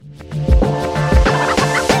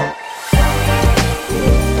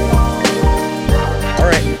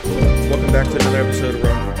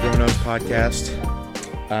podcast.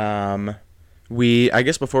 I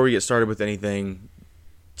guess before we get started with anything,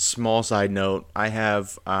 small side note, I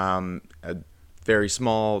have a very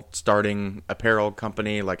small starting apparel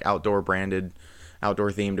company, like outdoor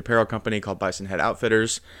themed apparel company called Bison Head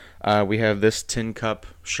Outfitters. We have this tin cup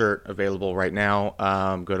shirt available right now.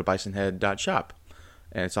 Go to bisonhead.shop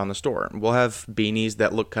and it's on the store. We'll have beanies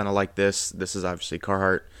that look kind of like this. This is obviously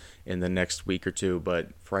Carhartt in the next week or two, but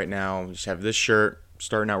for right now, we just have this shirt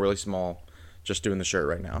starting out really small, just doing the shirt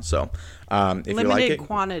right now. So if you like it, limited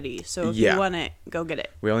quantity, so if you want it, go get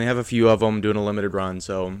it. We only have a few of them doing a limited run,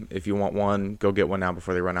 so if you want one, go get one now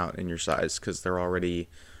before they run out in your size, because they're already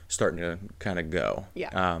starting to kind of go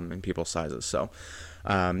in people's sizes. So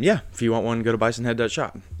if you want one, go to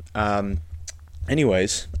bisonhead.shop.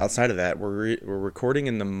 Anyways, outside of that, we're recording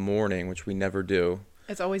in the morning, which we never do.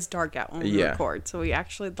 It's always dark out when we record, so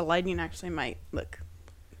the lighting actually might look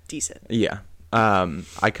decent. Yeah.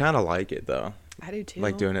 I kind of like it, though. I do, too.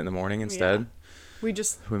 Like doing it in the morning instead. Yeah.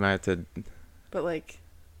 We might have to... But,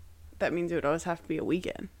 that means it would always have to be a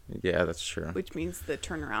weekend. Yeah, that's true. Which means the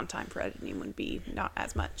turnaround time for editing would be not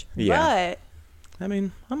as much. Yeah. But... I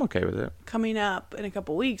mean, I'm okay with it. Coming up in a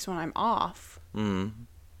couple weeks when I'm off,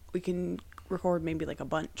 we can record maybe, a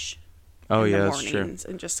bunch. Oh, yeah, that's true.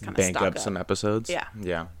 And just kind of bank up some episodes.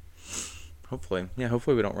 Yeah. Hopefully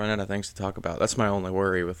we don't run out of things to talk about. That's my only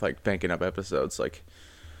worry with banking up episodes.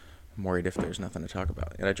 I'm worried if there's nothing to talk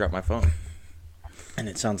about. And I dropped my phone, and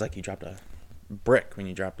it sounds like you dropped a brick when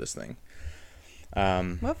you dropped this thing.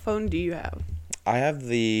 What phone do you have? I have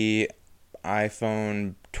the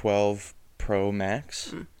iPhone 12 Pro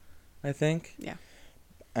Max, I think. Yeah.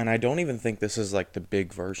 And I don't even think this is the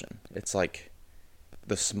big version. It's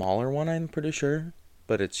the smaller one, I'm pretty sure,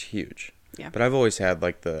 but it's huge. Yeah. But I've always had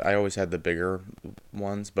the bigger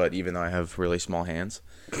ones, but even though I have really small hands,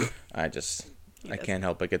 I can't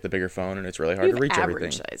help but get the bigger phone, and it's really hard to reach everything.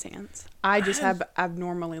 Average size hands. I just have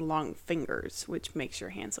abnormally long fingers, which makes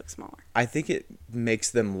your hands look smaller. I think it makes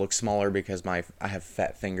them look smaller because I have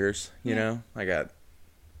fat fingers, you know? I got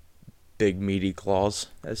big meaty claws,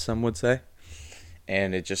 as some would say.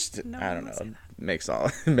 And it just, I don't know, makes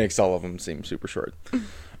all of them seem super short.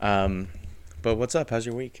 But what's up? How's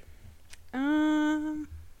your week?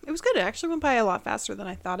 It was good. It actually went by a lot faster than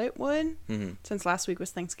I thought it would. Mm-hmm. Since last week was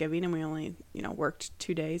Thanksgiving and we only, worked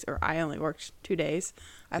 2 days, or I only worked 2 days.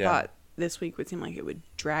 I thought this week would seem like it would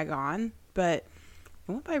drag on, but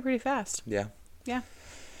it went by pretty fast. Yeah. Yeah.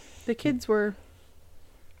 The kids they're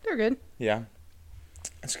good. Yeah.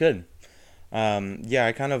 That's good.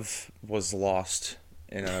 I kind of was lost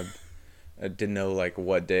in I didn't know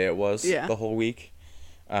what day it was the whole week,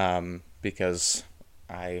 because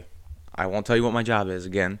I won't tell you what my job is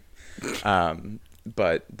again,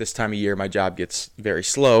 but this time of year my job gets very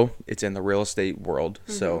slow. It's in the real estate world,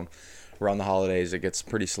 so around the holidays it gets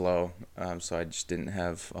pretty slow, so I just didn't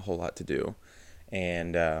have a whole lot to do,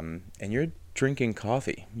 and you're drinking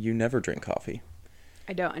coffee. You never drink coffee.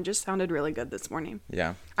 I don't. It just sounded really good this morning.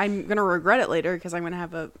 Yeah. I'm going to regret it later because I'm going to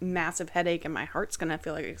have a massive headache and my heart's going to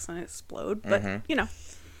feel like it's going to explode. But,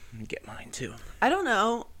 Get mine too. I don't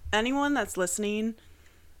know. Anyone that's listening,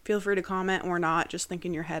 feel free to comment or not. Just think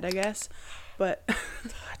in your head, I guess. But,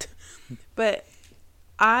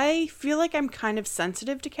 I feel like I'm kind of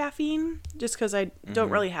sensitive to caffeine just because I don't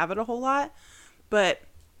really have it a whole lot. But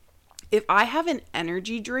if I have an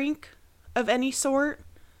energy drink of any sort,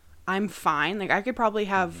 I'm fine. I could probably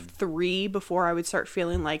have 3 before I would start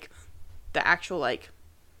feeling the actual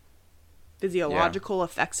physiological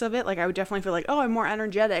effects of it. I would definitely feel I'm more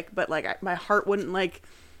energetic, but my heart wouldn't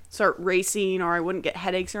start racing, or I wouldn't get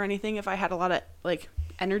headaches or anything if I had a lot of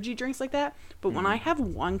energy drinks like that. But when I have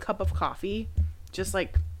 1 cup of coffee, just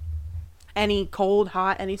any cold,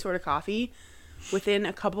 hot, any sort of coffee, within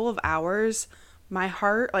a couple of hours, my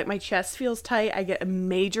heart, my chest feels tight. I get a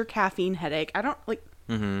major caffeine headache. I don't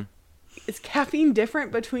Is caffeine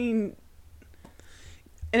different between...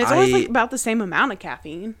 And it's always about the same amount of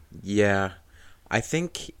caffeine. Yeah. I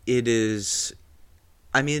think it is...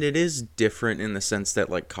 I mean, it is different in the sense that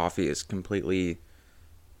coffee is completely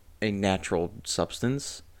a natural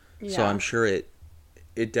substance. Yeah. So I'm sure it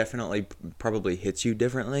definitely probably hits you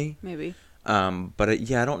differently. Maybe. But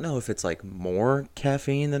I don't know if it's more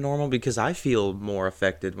caffeine than normal, because I feel more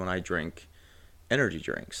affected when I drink energy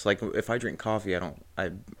drinks. If I drink coffee,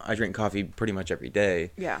 I drink coffee pretty much every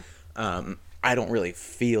day. Yeah. I don't really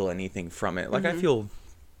feel anything from it. I feel,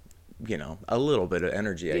 a little bit of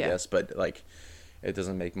energy, I guess, but it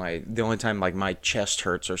doesn't make the only time my chest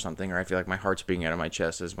hurts or something, or I feel like my heart's beating out of my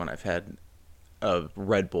chest, is when I've had a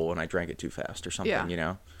Red Bull and I drank it too fast or something, Yeah. you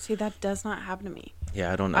know? See, that does not happen to me.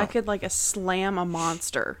 Yeah, I don't know. I could like slam a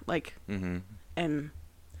monster, like, and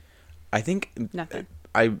I think nothing.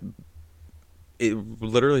 it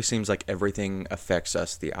literally seems like everything affects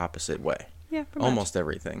us the opposite way. Yeah, pretty Almost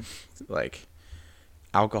everything. Like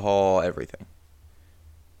alcohol, everything.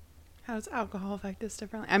 How does alcohol affect us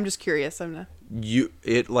differently? I'm just curious.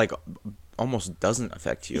 It like almost doesn't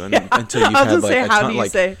affect you Yeah. until you've I was had gonna like say, a how ton, do you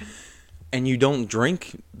like, say? and you don't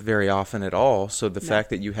drink very often at all. So the No. fact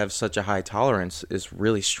that you have such a high tolerance is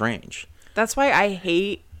really strange. That's why I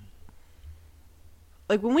hate,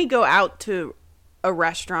 like, when we go out to a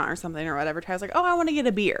restaurant or something or whatever, Ty's like, oh, I want to get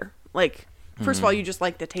a beer. Like, first of all, you just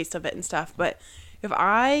like the taste of it and stuff. But if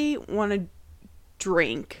I want to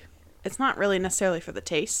drink, it's not really necessarily for the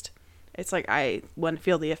taste. It's like I want to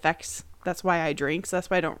feel the effects. That's why I drink. So that's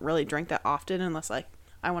why I don't really drink that often unless, like,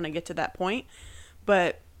 I want to get to that point.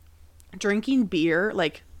 But drinking beer,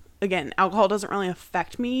 like, again, alcohol doesn't really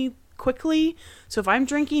affect me quickly. So if I'm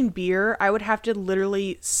drinking beer, I would have to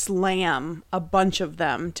literally slam a bunch of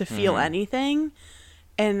them to feel anything.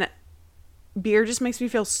 And beer just makes me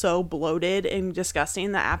feel so bloated and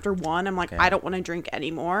disgusting that after one, I'm like, Yeah. I don't want to drink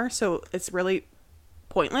anymore. So it's really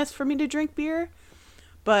pointless for me to drink beer.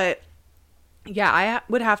 But yeah, I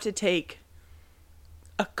would have to take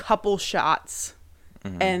a couple shots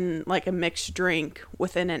and like a mixed drink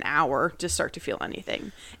within an hour to start to feel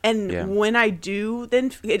anything. And when I do,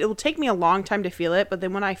 then it'll take me a long time to feel it. But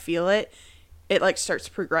then when I feel it, it like starts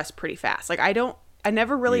to progress pretty fast. Like I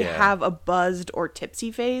never really have a buzzed or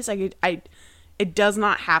tipsy phase. It does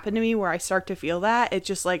not happen to me where I start to feel that. It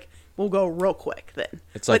just like will go real quick then.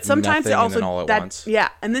 It's like but sometimes nothing it also and then all at once. Yeah,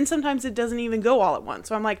 and then sometimes it doesn't even go all at once.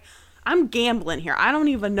 So I'm like, I'm gambling here. I don't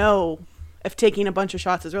even know if taking a bunch of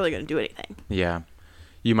shots is really going to do anything. Yeah.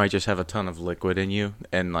 You might just have a ton of liquid in you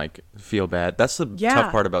and like feel bad. That's the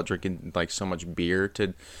tough part about drinking like so much beer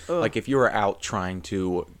like if you were out trying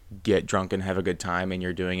to get drunk and have a good time and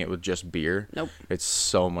you're doing it with just beer. Nope. It's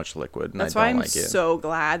so much liquid and That's I why don't I'm like it. so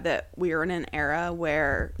glad that we are in an era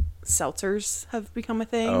where seltzers have become a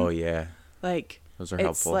thing. Oh yeah. Like Those are it's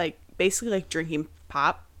helpful. like basically like drinking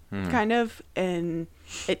pop kind of, and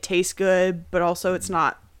it tastes good, but also it's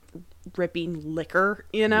not ripping liquor,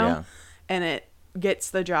 you know? Yeah. And it gets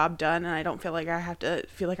the job done, and I don't feel like I have to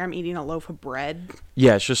feel like I'm eating a loaf of bread.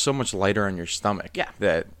 Yeah, it's just so much lighter on your stomach.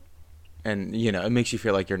 Yeah. And you know, it makes you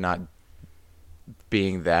feel like you're not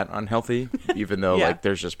being that unhealthy, even though like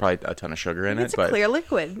there's just probably a ton of sugar in It's it. a But clear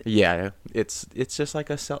liquid. yeah, it's just like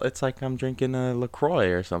it's like I'm drinking a LaCroix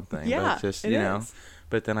or something. Yeah, but it's just it you know, is.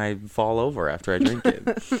 but then I fall over after I drink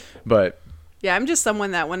it. But Yeah, I'm just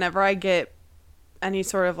someone that whenever I get any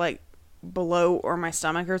sort of like below or my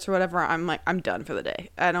stomach hurts or whatever, I'm like, I'm done for the day.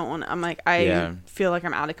 I feel like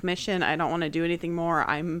I'm out of commission. I don't want to do anything more.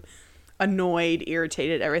 I'm annoyed,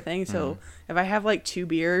 irritated, everything. So if I have like 2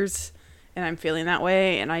 beers and I'm feeling that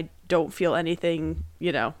way and I don't feel anything,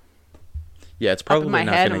 you know. yeah, it's probably my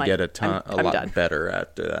not head, going I'm to get like, a I'm lot done. better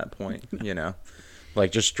after that point, you know.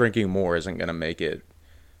 Like just drinking more isn't going to make it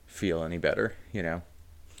feel any better, you know.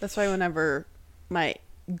 That's why whenever my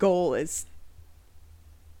goal is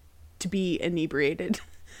to be inebriated,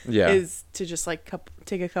 is to just like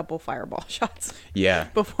take a couple Fireball shots Yeah.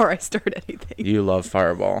 before I start anything. You love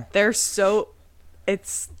Fireball.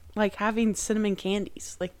 It's like having cinnamon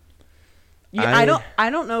candies. Like, I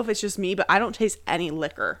don't know if it's just me, but I don't taste any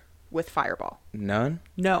liquor with Fireball. None?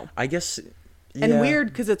 No. I guess. And yeah. weird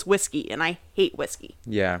because it's whiskey, and I hate whiskey.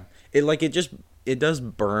 Yeah. It does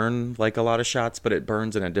burn like a lot of shots, but it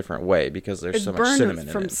burns in a different way because there's It's so much burned cinnamon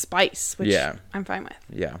in from it. spice, which I'm fine with.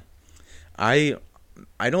 Yeah. I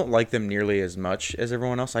don't like them nearly as much as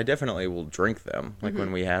everyone else. I definitely will drink them, like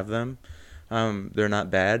when we have them. They're not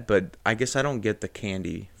bad, but I guess I don't get the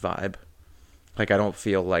candy vibe. Like I don't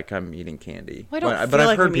feel like I'm eating candy. Well, I don't but feel I've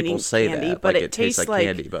like heard I'm people eating say candy, that, but like it tastes tastes like like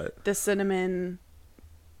candy. But the cinnamon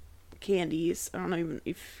candies. I don't know even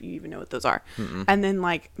if you even know what those are. And then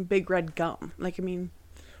like Big Red gum. Like, I mean,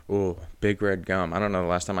 ooh, Big Red gum. I don't know the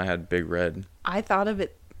last time I had Big Red. I thought of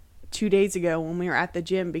it 2 days ago when we were at the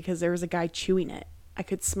gym because there was a guy chewing it. I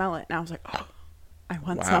could smell it, and I was like, oh, I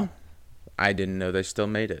want some. I didn't know they still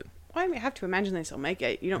made it. Well, I mean, I have to imagine they still make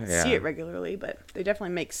it. You don't see it regularly, but they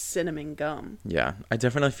definitely make cinnamon gum. Yeah, I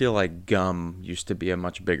definitely feel like gum used to be a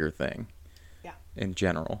much bigger thing. Yeah. In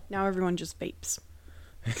general. Now everyone just vapes.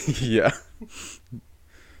 Yeah.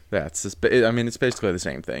 It's basically the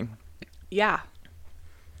same thing. Yeah.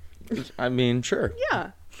 I mean, sure.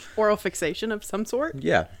 Yeah. Oral fixation of some sort.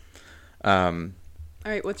 Yeah. All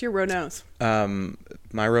right, what's your row nose?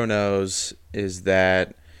 My row nose is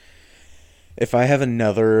that if I have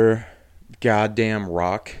another goddamn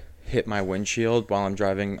rock hit my windshield while I'm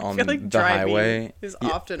driving on the highway. Is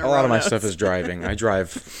often a lot of my stuff is driving. I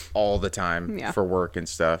drive all the time for work and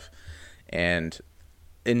stuff. And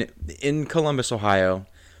in Columbus, Ohio,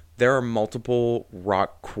 there are multiple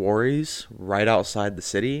rock quarries right outside the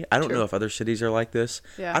city. I don't know if other cities are like this.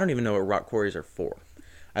 Yeah. I don't even know what rock quarries are for.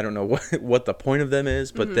 I don't know what the point of them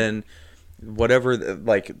is, but then whatever,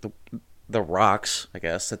 like the rocks, I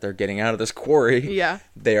guess, that they're getting out of this quarry,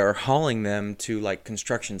 they are hauling them to like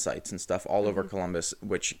construction sites and stuff all over Columbus,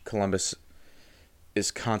 which Columbus is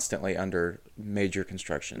constantly under major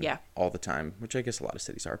construction all the time, which I guess a lot of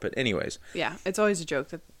cities are. But anyways. Yeah, it's always a joke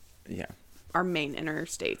that our main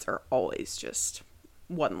interstates are always just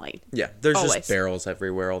one lane. Yeah, there's just barrels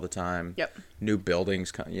everywhere all the time. Yep. New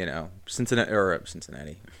buildings, Cincinnati.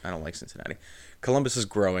 I don't like Cincinnati. Columbus is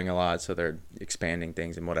growing a lot, so they're expanding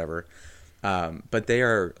things and whatever. But they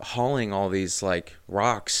are hauling all these like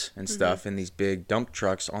rocks and stuff in these big dump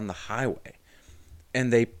trucks on the highway,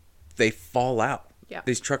 and they fall out. Yeah.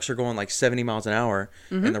 These trucks are going like 70 miles an hour,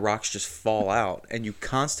 and the rocks just fall out, and you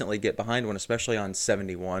constantly get behind one, especially on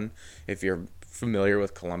 71. If you're familiar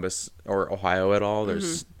with Columbus or Ohio at all,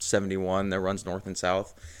 there's 71 that runs north and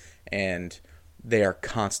south, and they are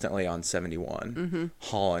constantly on 71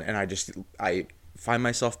 hauling, and I find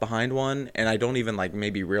myself behind one, and I don't even like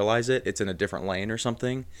maybe realize it's in a different lane or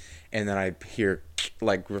something, and then I hear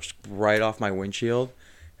like right off my windshield.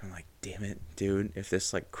 I'm like, damn it, dude, if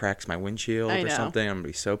this like cracks my windshield or something, I'm gonna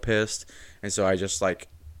be so pissed. And so I just like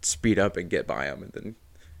speed up and get by them, and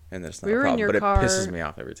then it's not a problem, but it pisses me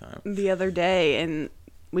off every time. The other day, and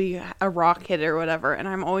a rock hit it or whatever, and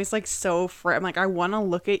I'm always like I'm like, I want to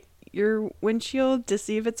look at your windshield to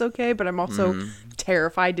see if it's okay, but I'm also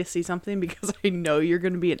terrified to see something because I know you're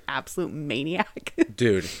gonna be an absolute maniac.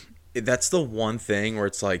 Dude, that's the one thing where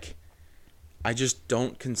it's like, I just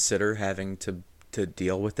don't consider having to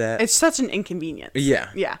deal with that. It's such an inconvenience.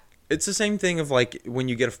 Yeah. It's the same thing of like when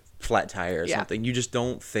you get a flat tire or something. You just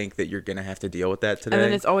don't think that you're going to have to deal with that today. And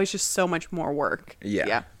then it's always just so much more work.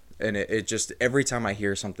 Yeah. And it just, every time I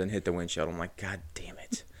hear something hit the windshield, I'm like, God damn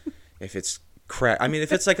it. If it's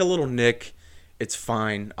if it's like a little nick, it's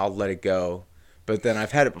fine. I'll let it go. But then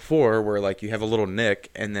I've had it before where like you have a little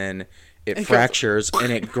nick and then it fractures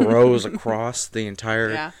and it grows across the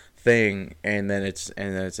entire thing, and then it's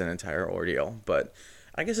an entire ordeal. But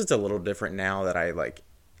I guess it's a little different now that I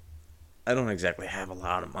don't exactly have a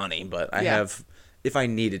lot of money, but I have, if I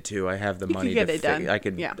needed to, I have the money to fix. I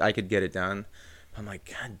could get it done. I'm like,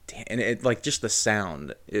 God damn, and it like just the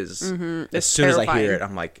sound is as soon as I hear it,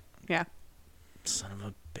 I'm like, son of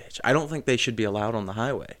a bitch. I don't think they should be allowed on the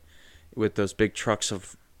highway with those big trucks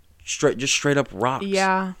of straight up rocks.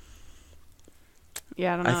 Yeah,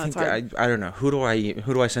 I don't know. I don't know. Who do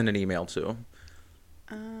I send an email to?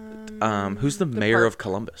 Who's the mayor of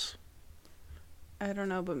Columbus? I don't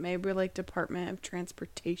know, but maybe like Department of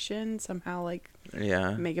Transportation somehow like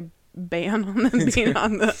make a ban on them being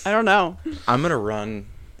on the. I don't know. I'm gonna run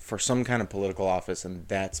for some kind of political office, and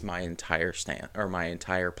that's my entire stand or my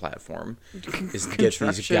entire platform is to get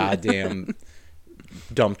these goddamn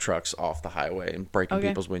dump trucks off the highway and breaking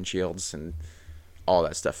people's windshields and all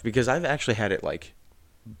that stuff, because I've actually had it like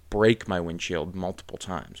break my windshield multiple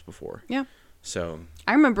times before. Yeah. So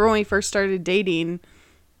I remember when we first started dating,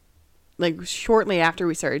 like shortly after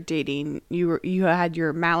we started dating, you had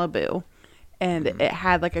your Malibu and it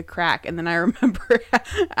had like a crack, and then I remember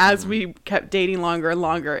as we kept dating longer and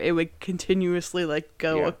longer, it would continuously like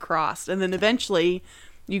go across, and then eventually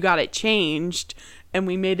you got it changed, and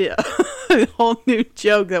we made it a whole new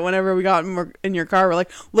joke that whenever we got in your car, we're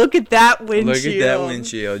like, look at that windshield. Look at that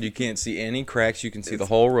windshield. You can't see any cracks. You can see the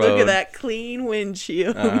whole road. Look at that clean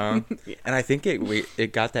windshield. And I think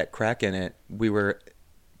it got that crack in it.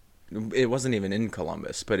 It wasn't even in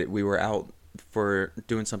Columbus, but we were out for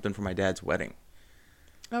doing something for my dad's wedding.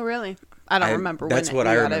 Oh, really? I don't remember. That's what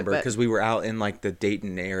I remember, because we were out in like the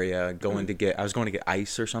Dayton area I was going to get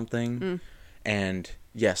ice or something. And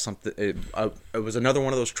it was another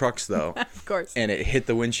one of those trucks though. Of course. And it hit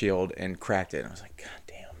the windshield and cracked it. And I was like, God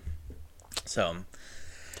damn. So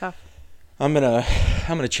tough. I'm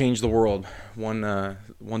gonna change the world one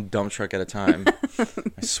dump truck at a time.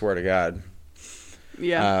 I swear to God.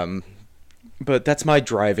 Yeah. But that's my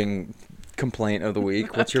driving complaint of the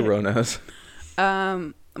week. What's your road nose?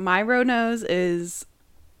 My road nose is,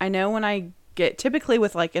 I know when I get typically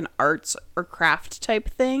with like an arts or craft type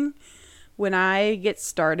thing, when I get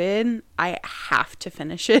started, I have to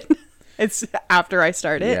finish it. It's after I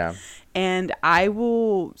start it. Yeah. And I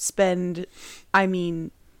will spend,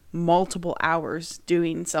 multiple hours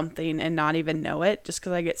doing something and not even know it, just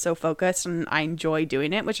because I get so focused and I enjoy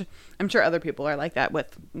doing it, which I'm sure other people are like that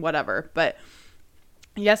with whatever. But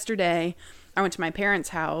yesterday I went to my parents'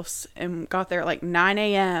 house and got there at like 9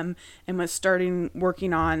 a.m. and was starting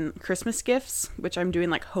working on Christmas gifts, which I'm doing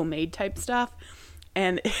like homemade type stuff.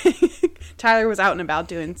 And Tyler was out and about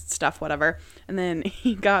doing stuff, whatever. And then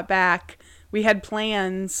he got back. We had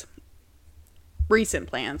plans, recent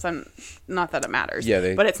plans. Not that it matters.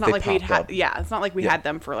 Yeah, but it's not like we'd had. Yeah, it's not like we had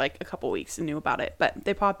them for like a couple weeks and knew about it. But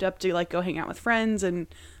they popped up to like go hang out with friends and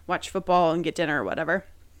watch football and get dinner or whatever.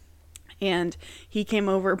 And he came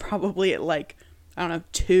over probably at like, I don't know,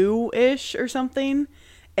 2-ish or something.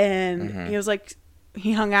 And he was like,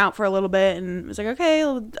 he hung out for a little bit and was like, okay,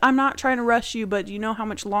 I'm not trying to rush you, but do you know how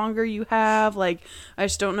much longer you have? Like, I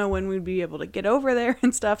just don't know when we'd be able to get over there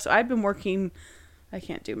and stuff. So I'd been working, I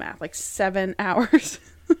can't do math, like 7 hours.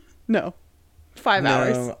 No, 5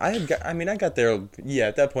 hours. I got there,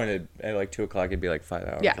 at that point at like 2 o'clock, it'd be like 5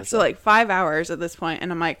 hours. Yeah, so like 5 hours at this point, and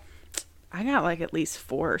I'm like, I got like at least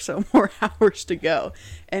 4 or so more hours to go.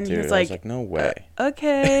 And Dude, he was like, no way.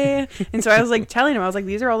 Okay. And so I was like telling him, I was like,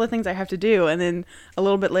 these are all the things I have to do. And then a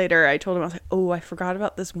little bit later I told him, I was like, oh, I forgot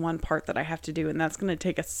about this one part that I have to do. And that's going to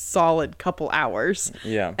take a solid couple hours.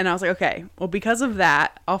 Yeah. And I was like, okay, well, because of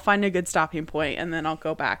that, I'll find a good stopping point and then I'll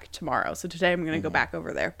go back tomorrow. So today I'm going to go back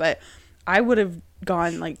over there. But I would have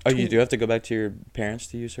gone like... Oh, you do have to go back to your parents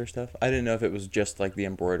to use her stuff? I didn't know if it was just like the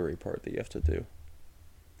embroidery part that you have to do.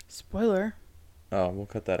 Spoiler. Oh, we'll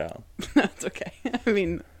cut that out. That's okay. I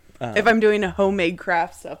mean, if I'm doing a homemade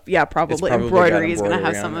craft stuff, yeah, probably embroidery embroidery is going to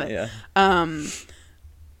have some of it. Yeah.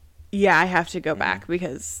 Yeah, I have to go back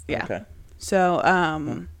because, yeah. Okay. So,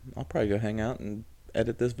 I'll probably go hang out and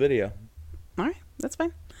edit this video. All right, that's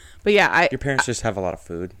fine. But yeah, Your parents just have a lot of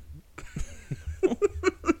food. That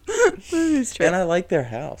is true. And I like their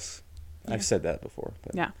house. Yeah. I've said that before.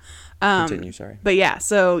 But yeah. Continue, sorry. But yeah,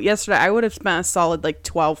 so yesterday I would have spent a solid like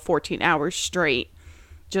 12, 14 hours straight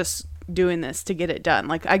just doing this to get it done.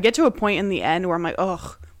 Like I get to a point in the end where I'm like,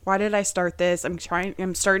 ugh, why did I start this? I'm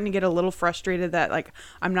starting to get a little frustrated that like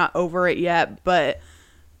I'm not over it yet, but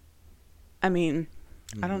I mean,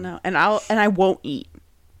 I don't know. And I won't eat.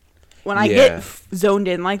 When I get zoned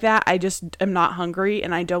in like that, I just am not hungry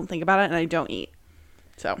and I don't think about it and I don't eat.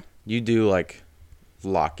 So you do like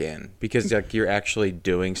lock in because like you're actually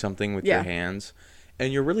doing something with your hands,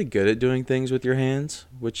 and you're really good at doing things with your hands,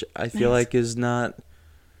 which I feel like is not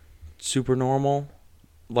super normal.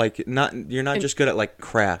 Like you're not just good at like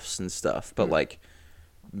crafts and stuff, but like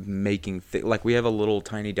making like we have a little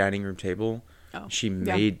tiny dining room table. Oh, she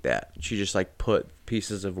made that. She just like put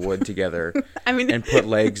pieces of wood together I mean, and put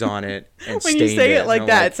legs on it and when you say it like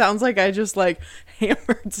that, it sounds like I just like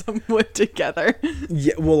hammered some wood together.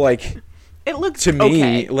 Yeah, well, like it looks to me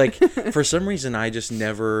okay. like for some reason I just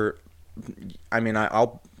never. I mean,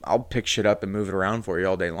 I'll pick shit up and move it around for you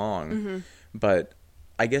all day long, but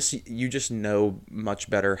I guess you just know much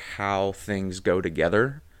better how things go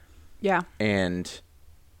together. Yeah, and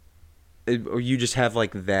or you just have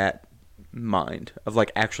like that mind of like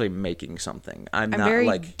actually making something. I'm not very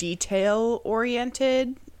like detail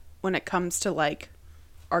oriented when it comes to like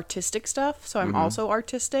artistic stuff, so I'm also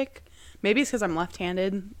artistic. Maybe it's because I'm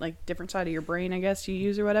left-handed, like different side of your brain I guess you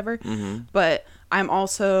use or whatever, but I'm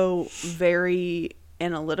also very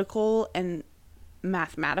analytical and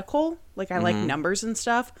mathematical. Like I like numbers and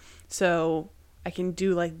stuff, so I can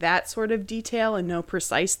do like that sort of detail and know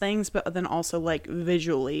precise things, but then also like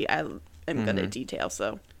visually I am good at detail.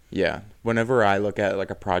 So yeah, whenever I look at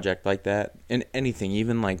like a project like that, and anything,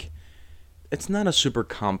 even like, it's not a super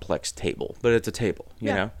complex table, but it's a table,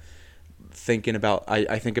 you know? Thinking about,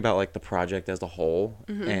 I think about like the project as a whole,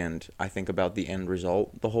 and I think about the end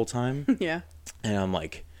result the whole time. Yeah. And I'm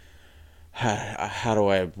like,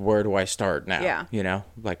 where do I start now? Yeah. You know,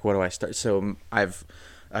 like what do I start? So I've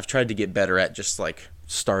tried to get better at just like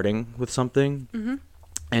starting with something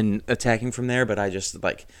and attacking from there, but I just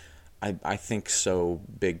like, I think so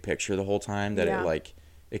big picture the whole time that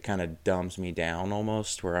it kind of dumbs me down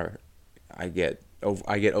almost, where I get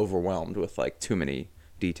overwhelmed with like too many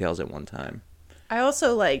details at one time. I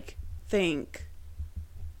also like think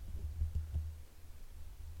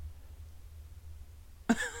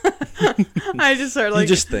I just started like you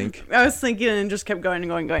just think. I was thinking and just kept going and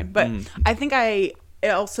going. But I think it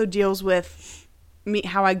also deals with me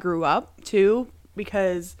how I grew up too.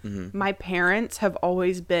 Because my parents have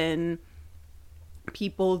always been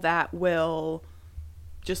people that will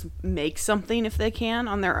just make something if they can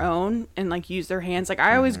on their own and like use their hands. Like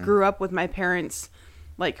I always grew up with my parents,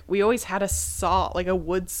 like we always had a saw, like a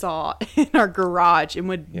wood saw in our garage and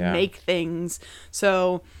would make things.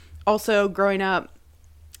 So also growing up,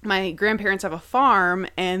 my grandparents have a farm,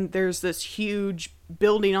 and there's this huge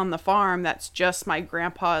building on the farm that's just my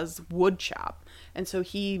grandpa's wood shop. And so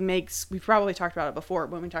he makes, we probably talked about it before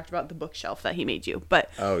when we talked about the bookshelf that he made you, but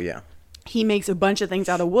Oh, yeah. he makes a bunch of things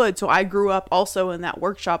out of wood. So I grew up also in that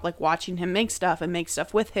workshop, like watching him make stuff and make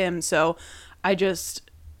stuff with him. So I guess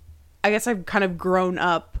I've kind of grown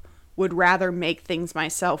up, would rather make things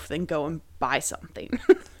myself than go and buy something.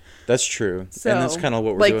 That's true. So, and that's kind of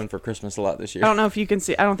what we're doing for Christmas a lot this year. I don't know if you can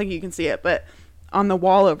see, I don't think you can see it, but on the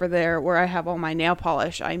wall over there where I have all my nail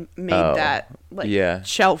polish, I made that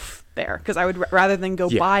shelf there because I would rather than go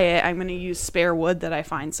buy it, I'm going to use spare wood that I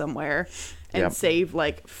find somewhere and save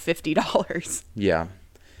like $50. Yeah.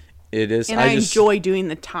 It is. And I enjoy doing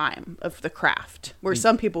the time of the craft, where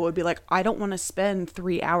some people would be like, I don't want to spend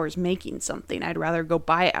 3 hours making something. I'd rather go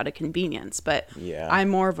buy it out of convenience. But I'm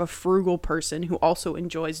more of a frugal person who also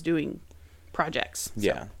enjoys doing projects. So.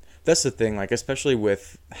 Yeah. That's the thing, like, especially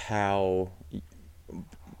with how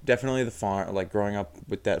definitely the farm, like growing up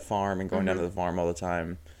with that farm and going down to the farm all the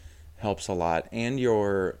time helps a lot. And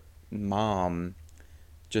your mom,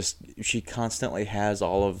 she constantly has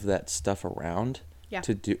all of that stuff around. Yeah.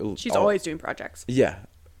 To do. She's always doing projects. Yeah.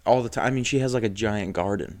 All the time. I mean, she has like a giant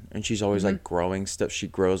garden and she's always like growing stuff. She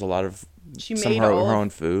grows a lot of her own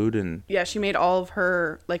food and she made all of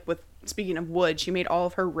her, like, with speaking of wood, she made all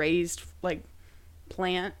of her raised like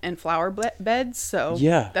plant and flower beds. So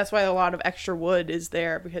that's why a lot of extra wood is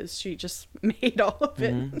there, because she just made all of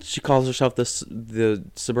it. She calls herself the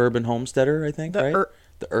suburban homesteader, I think, right?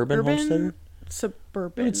 The urban homesteader?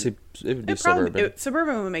 Suburban. It would be suburban.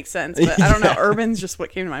 Suburban would make sense, but I don't know. Urban's just what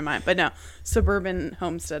came to my mind. But no, suburban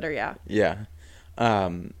homesteader, yeah. Yeah.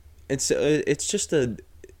 It's just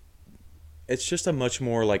a much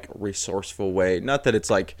more like resourceful way. Not that it's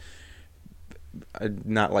like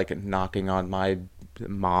not like knocking on my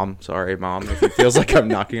mom. Sorry, mom, if it feels like I'm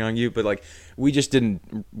knocking on you, but like we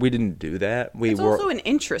didn't do that. It's also an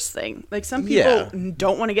interest thing. Like some people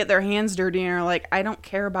don't want to get their hands dirty and are like, I don't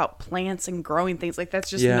care about plants and growing things. Like that's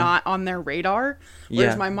just not on their radar.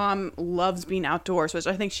 Whereas my mom loves being outdoors, which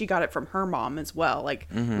I think she got it from her mom as well. Like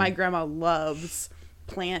my grandma loves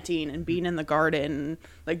planting and being in the garden.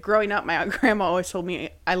 Like growing up, my grandma always told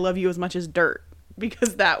me, I love you as much as dirt,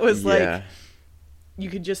 because that was like, you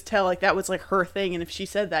could just tell like that was like her thing. And if she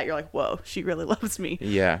said that, you're like, whoa, she really loves me.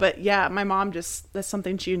 Yeah. But yeah, my mom that's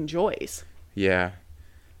something she enjoys. Yeah.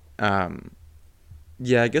 I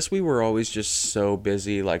guess we were always just so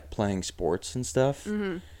busy like playing sports and stuff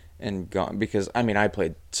and gone, because I mean, I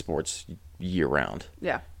played sports year round.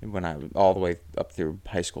 Yeah. When I all the way up through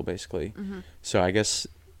high school basically. So I guess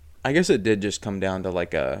it did just come down to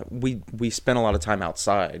like we spent a lot of time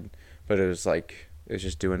outside, but it was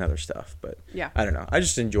just doing other stuff. But I don't know. I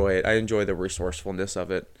just enjoy it. I enjoy the resourcefulness of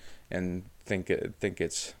it, and think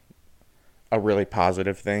it's a really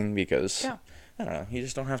positive thing, because I don't know. You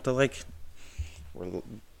just don't have to like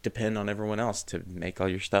depend on everyone else to make all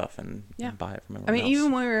your stuff and buy it from everyone else.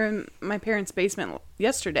 Even when we were in my parents' basement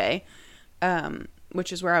yesterday,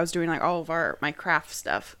 which is where I was doing like all of my craft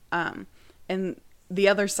stuff, and the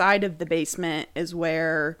other side of the basement is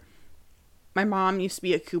where my mom used to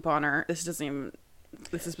be a couponer. This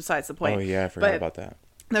is besides the point. Oh yeah, I forgot about that.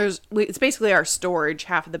 It's basically our storage,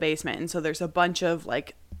 half of the basement, and so there's a bunch of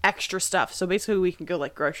like extra stuff. So basically we can go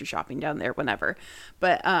like grocery shopping down there whenever.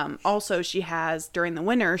 But also she has, during the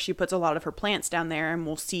winter, she puts a lot of her plants down there and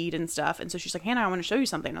we'll seed and stuff. And so she's like, Hannah, I want to show you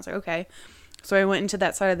something. And I was like, okay. So I went into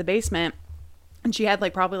that side of the basement, and she had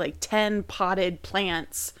like probably like 10 potted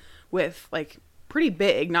plants with like pretty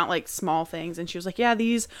big, not like small things. And she was like, yeah,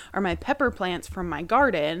 these are my pepper plants from my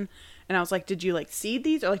garden. And I was like, did you like seed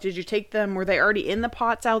these, or like did you take them, were they already in the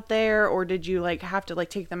pots out there, or did you like have to like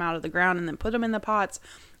take them out of the ground and then put them in the pots?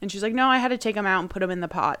 And she's like, no, I had to take them out and put them in the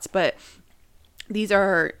pots. But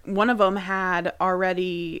one of them had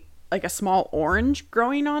already like a small orange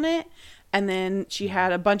growing on it, and then she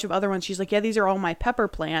had a bunch of other ones. She's like, yeah, these are all my pepper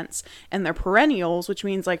plants, and they're perennials, which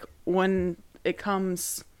means like when it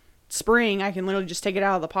comes spring, I can literally just take it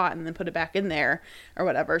out of the pot and then put it back in there or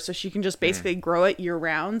whatever. So she can just basically grow it year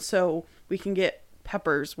round, so we can get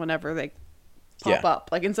peppers whenever they pop up.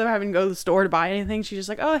 Like instead of having to go to the store to buy anything, she's just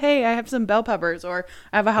like, oh hey, I have some bell peppers, or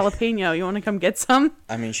I have a jalapeno, you want to come get some?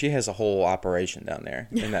 I mean, she has a whole operation down there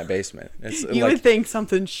in that basement. It's you would think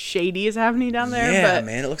something shady is happening down there. Yeah, but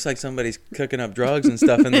man, it looks like somebody's cooking up drugs and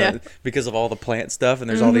stuff because of all the plant stuff, and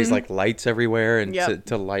there's all these like lights everywhere and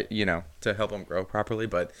to light, to help them grow properly.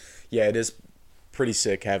 But yeah, it is pretty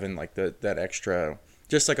sick having like that extra,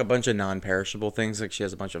 just like a bunch of non-perishable things. Like she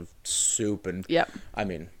has a bunch of soup and I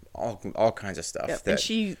mean all kinds of stuff. And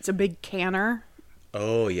she's a big canner.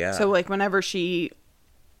 Oh, yeah. So, like, whenever she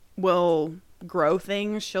will grow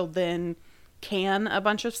things, she'll then can a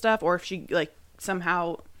bunch of stuff. Or if she, like,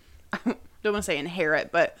 somehow, I don't want to say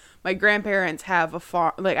inherit, but my grandparents have a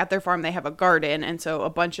farm, like, at their farm, they have a garden. And so a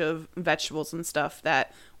bunch of vegetables and stuff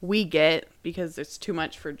that we get because it's too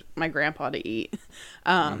much for my grandpa to eat.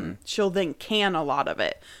 She'll then can a lot of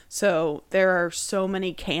it. So there are so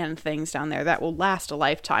many canned things down there that will last a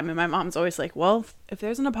lifetime. And my mom's always like, well, if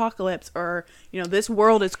there's an apocalypse or, you know, this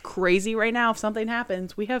world is crazy right now, if something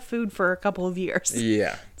happens, we have food for a couple of years.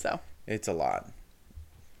 Yeah. So It's a lot,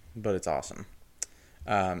 but it's awesome.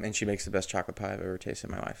 And she makes the best chocolate pie I've ever tasted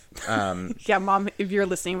in my life. yeah, Mom, if you're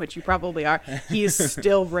listening, which you probably are, he is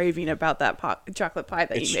still raving about that chocolate pie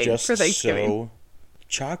that he made for Thanksgiving. It's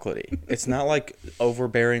so chocolatey. It's not like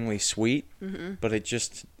overbearingly sweet, but it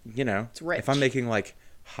just, you know, It's rich. if I'm making like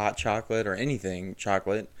hot chocolate or anything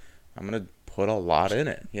chocolate, I'm going to put a lot in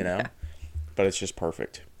it, you know, but it's just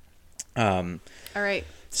perfect. All right.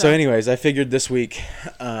 So anyways, I figured this week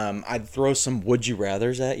I'd throw some would you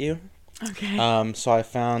rathers at you. Okay. So I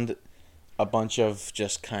found a bunch of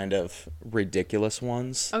just kind of ridiculous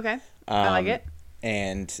ones. Okay. I like it.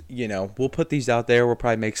 And, you know, we'll put these out there. We'll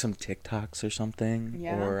probably make some TikToks or something.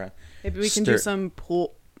 Yeah. Or maybe we can do some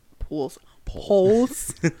polls on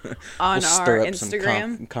we'll our stir up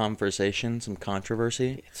Instagram. some conversation, some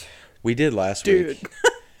controversy. We did last Dude. week.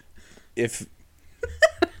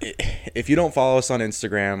 If you don't follow us on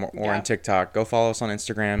Instagram or on TikTok, go follow us on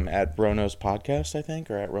Instagram at Rowe Knows Podcast, I think,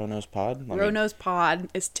 or at Rowe Knows Pod. Rowe Knows Pod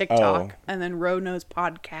is TikTok, and then Rowe Knows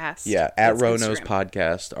Podcast. Yeah, at is Rowe Instagram. Knows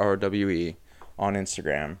Podcast, ROWE, on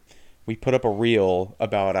Instagram. We put up a reel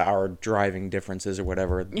about our driving differences or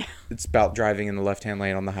whatever. Yeah. It's about driving in the left-hand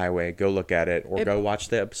lane on the highway. Go look at it, or go watch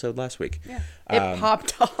the episode last week. Yeah. It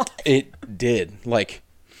popped off. It did. Like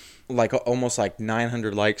almost like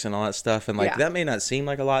 900 likes and all that stuff. And like that may not seem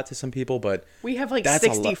like a lot to some people, but we have like that's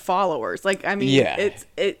 60 followers. Like, I mean,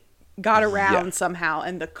 it got around somehow,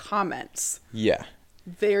 and the comments. Yeah.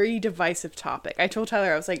 Very divisive topic. I told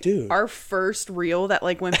Tyler, I was like, dude, our first reel that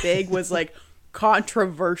like went big was like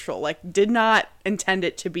controversial. Like, did not intend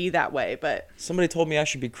it to be that way, but somebody told me I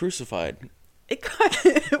should be crucified.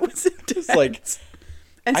 It was intense. Like,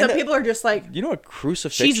 and some people are just like, you know what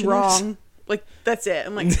crucifixion she's wrong. Like, that's it.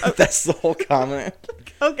 I'm like, okay. That's the whole comment.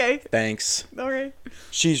 Okay. Thanks. Okay.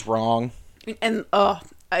 She's wrong. And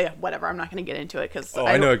whatever. I'm not going to get into it because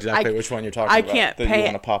I know exactly which one you're talking about. Can't that pay. You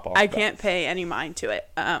want to pop off. I can't pay any mind to it.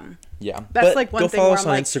 Yeah, that's like one go thing. Follow where us I'm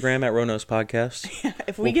on like, Instagram at Rowe Knows Podcast.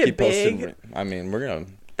 If we get big, I mean, we're gonna.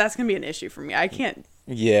 That's gonna be an issue for me. I can't.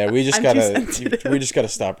 Yeah, we just gotta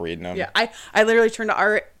stop reading them. Yeah, I literally turned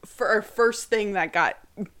our first thing that got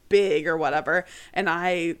big or whatever, and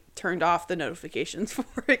I turned off the notifications for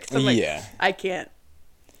it. 'Cause I'm like, I can't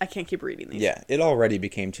keep reading these. Yeah, it already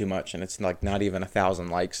became too much, and it's like not even 1,000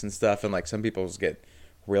 likes and stuff, and like some people just get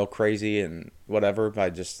real crazy and whatever.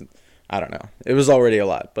 But I don't know. It was already a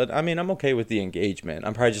lot, but I mean, I'm okay with the engagement.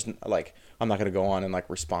 I'm probably just like, I'm not gonna go on and like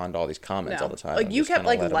respond to all these comments all the time. Like, you kept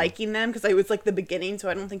like liking them because it was like the beginning, so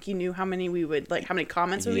I don't think you knew how many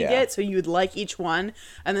comments we would get. So you would like each one,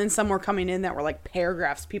 and then some were coming in that were like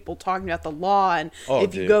paragraphs, people talking about the law, and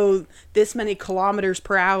you go this many kilometers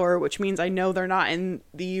per hour, which means I know they're not in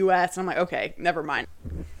the U.S. And I'm like, okay, never mind.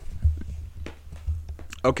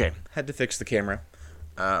 Okay, had to fix the camera.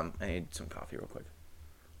 I need some coffee real quick.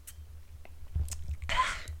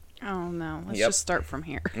 Oh no, let's just start from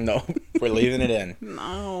here. No, we're leaving it in.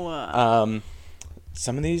 No.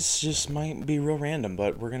 Some of these just might be real random,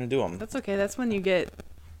 but we're gonna do them. That's okay. That's when you get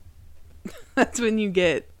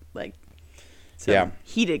like some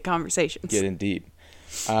heated conversations. Get in deep.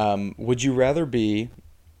 Would you rather be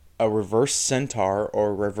a reverse centaur or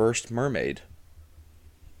a reversed mermaid?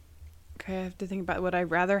 Okay, I have to think about, would I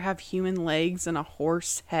rather have human legs and a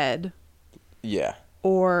horse head? Yeah.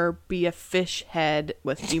 Or be a fish head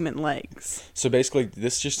with human legs. So basically,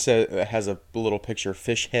 this just has a little picture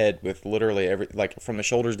fish head with literally every, like from the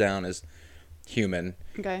shoulders down is human,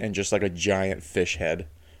 and just like a giant fish head,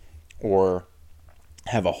 or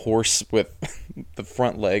have a horse with the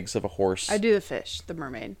front legs of a horse. I do the fish, the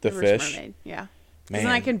mermaid, the fish, mermaid, yeah. Because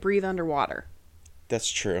then I can breathe underwater. That's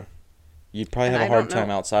true. You'd probably have a hard time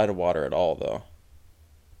outside of water at all, though.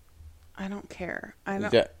 I don't care. I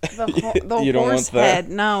don't. Yeah. The you don't horse want that? head.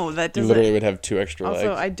 No, that doesn't. You literally would have 2 extra legs.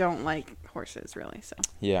 Also, I don't like horses really. So.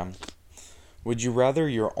 Yeah. Would you rather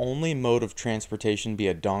your only mode of transportation be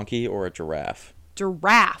a donkey or a giraffe?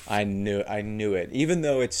 Giraffe. I knew it. Even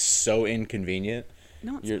though it's so inconvenient.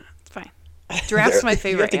 No, it's not. It's fine. Giraffe's my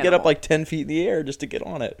favorite. You have to get up like 10 feet in the air just to get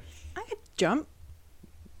on it. I could jump.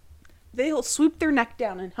 They'll swoop their neck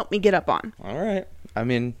down and help me get up on. All right. I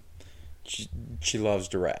mean, she loves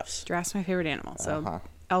giraffes. Giraffe's my favorite animal. So Uh-huh.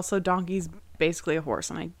 also donkey's basically a horse,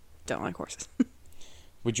 and I don't like horses.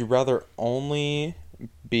 Would you rather only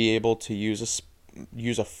be able to use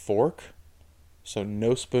a fork, so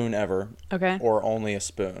no spoon ever, Okay. or only a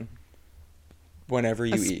spoon whenever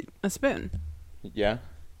you eat? A spoon. Yeah.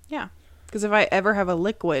 Yeah. Because if I ever have a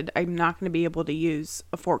liquid, I'm not going to be able to use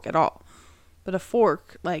a fork at all. But a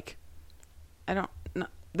fork, like, I don't know.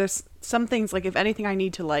 There's some things, like, if anything I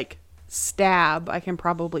need to, like, stab, I can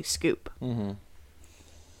probably scoop. Mm-hmm.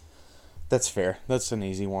 That's fair. That's an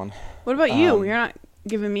easy one. What about you? You're not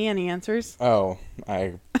giving me any answers. Oh,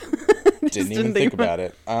 I didn't even think about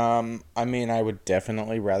it. I mean, I would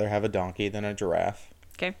definitely rather have a donkey than a giraffe.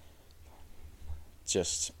 Okay.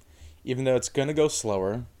 Just, even though it's going to go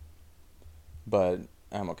slower, but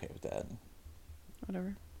I'm okay with that.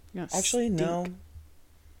 Whatever. Actually, no.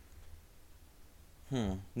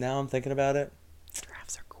 Now I'm thinking about it.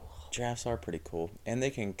 Giraffes are cool. Giraffes are pretty cool. And they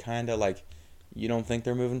can kind of, like, you don't think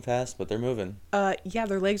they're moving fast, but they're moving. Yeah,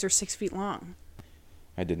 their legs are 6 feet long.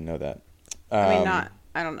 I didn't know that. I mean,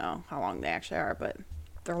 I don't know how long they actually are, but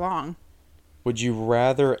they're long. Would you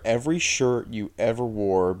rather every shirt you ever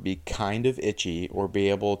wore be kind of itchy or be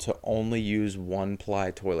able to only use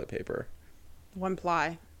one-ply toilet paper? One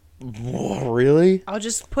ply. Really? I'll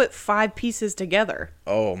just put 5 pieces together.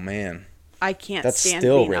 Oh, man. I can't That's stand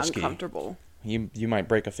still being risky. uncomfortable. You might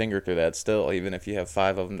break a finger through that still, even if you have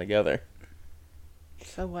 5 of them together.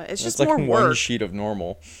 So what? It's That's just like more one work. sheet of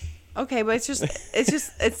normal. Okay, but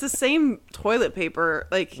it's the same toilet paper.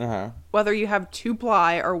 Like whether you have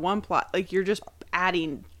 2-ply or 1-ply, like you're just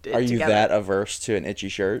adding it Are you together. that averse to an itchy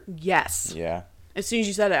shirt? Yes. Yeah. As soon as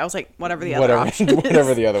you said it, I was like, whatever the other option is.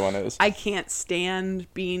 Whatever the other one is. I can't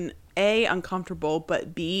stand being A, uncomfortable,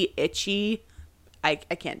 but B, itchy. I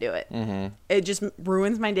can't do it. Mm-hmm. It just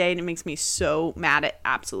ruins my day, and it makes me so mad at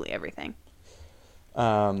absolutely everything.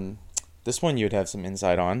 This one you'd have some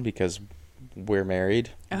insight on because we're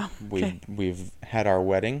married. Oh, okay. We've had our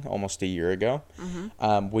wedding almost a year ago.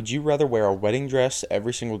 Mm-hmm. Would you rather wear a wedding dress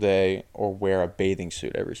every single day or wear a bathing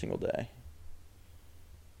suit every single day?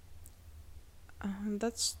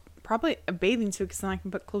 That's probably a bathing suit because then I can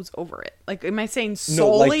put clothes over it. Like, am I saying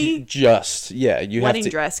solely you wedding have to,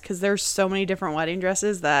 dress? Because there's so many different wedding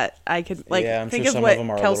dresses that I could, like, Yeah, I'm think sure of some what of them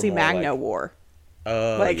are a Kelsey little more, Magno like- wore.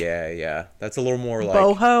 Oh, like, yeah. That's a little more like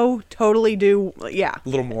Boho, totally do, yeah. a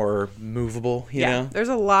little more movable, you know? There's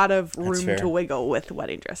a lot of That's room fair. to wiggle with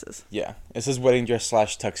wedding dresses. Yeah. It says wedding dress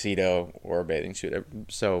 / tuxedo or bathing suit.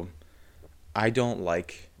 So I don't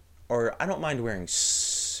mind wearing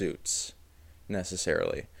suits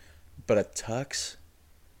necessarily, but a tux,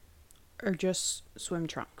 Or just swim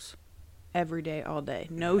trunks. Every day, all day.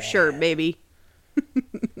 No shirt, baby.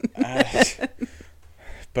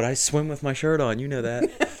 but I swim with my shirt on. You know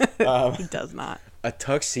that. He does not. A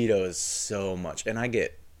tuxedo is so much, and I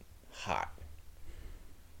get hot.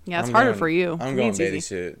 Yeah, it's harder for you. I'm For me, going it's bathing easy.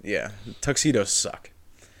 suit. Yeah, tuxedos suck.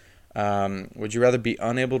 Would you rather be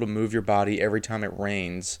unable to move your body every time it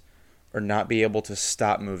rains, or not be able to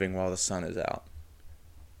stop moving while the sun is out?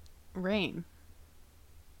 Rain.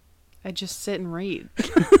 I just sit and read.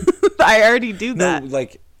 I already do that. No,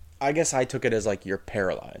 like, I guess I took it as like you're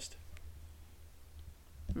paralyzed.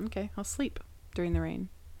 Okay, I'll sleep during the rain.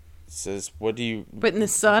 It says, what do you? But in the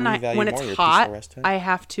sun, what do you value when more, it's your peaceful hot, rest time? I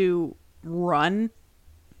have to run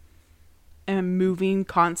and moving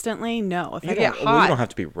constantly. No, if I get Well, you hot don't have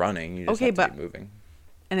to be running. You just Okay, have to but- be moving.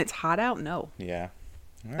 and it's hot out, no. Yeah.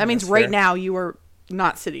 All That means that's right fair. now you are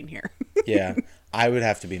not sitting here. Yeah, I would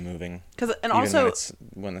have to be moving. And Even also,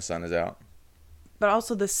 when the sun is out. but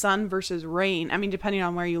also the sun versus rain. I mean, depending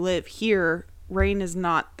on where you live, here rain is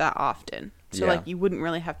not that often, so Yeah. like you wouldn't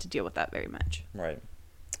really have to deal with that very much. Right.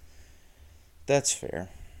 That's fair.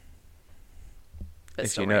 But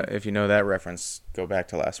If still you know that reference, go back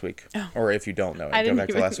to last week. Oh. Or if you don't know it, I go didn't back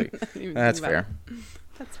to even- last week. I didn't even That's think about fair.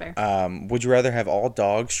 That's fair. Would you rather have all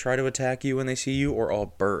dogs try to attack you when they see you, or all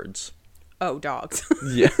birds? Oh, dogs.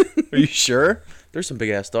 Yeah. Are you sure? There's some big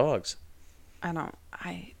ass dogs.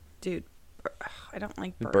 Dude, I don't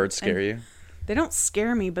like birds. Birds scare And you? They don't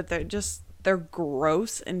scare me, but they're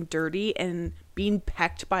gross and dirty and being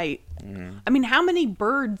pecked by. I mean, how many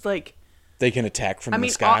birds like? They can attack from I the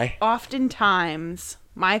mean, sky. oftentimes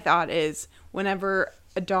my thought is whenever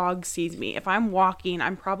a dog sees me, if I'm walking,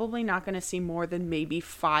 I'm probably not going to see more than maybe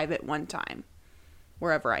 5 at one time,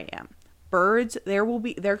 wherever I am. Birds, there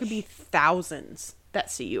could be thousands that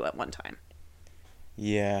see you at one time.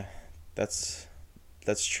 Yeah, that's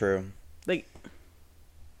true. Like,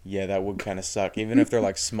 Yeah, that would kind of suck. Even if they're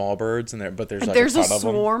like small birds but there's If like there's a a ton of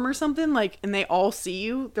them. swarm or something, like, and they all see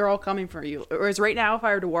you, they're all coming for you. Whereas right now, if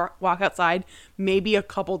I were to walk outside, maybe a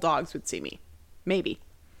couple dogs would see me. Maybe.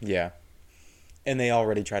 Yeah. And they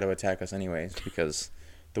already try to attack us anyways because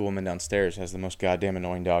the woman downstairs has the most goddamn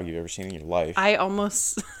annoying dog you've ever seen in your life. I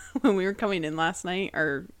almost, when we were coming in last night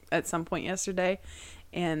or at some point yesterday,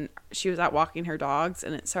 and she was out walking her dogs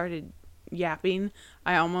and it started yapping,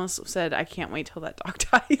 I almost said, I can't wait till that dog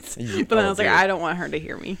dies. But then I was like, I don't want her to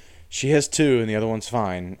hear me. She has two, and the other one's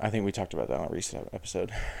fine. I think we talked about that on a recent episode.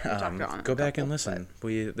 Go back and listen.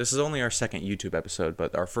 This is only our second YouTube episode,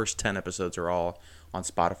 but our first 10 episodes are all on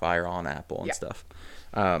Spotify or on Apple and stuff.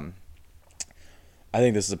 I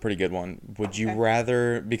think this is a pretty good one. Would you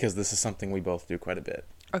rather, because this is something we both do quite a bit.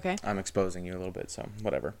 Okay. I'm exposing you a little bit, so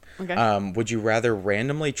whatever. Okay. Would you rather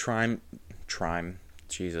randomly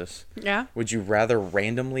Jesus. Yeah. Would you rather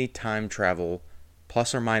randomly time travel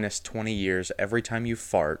plus or minus 20 years every time you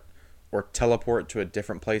fart, or teleport to a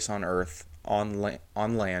different place on Earth on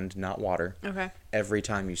land, not water, Okay. every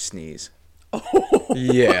time you sneeze? Oh.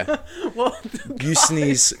 Yeah. Well, you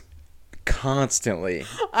sneeze constantly.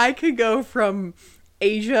 I could go from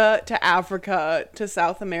Asia to Africa to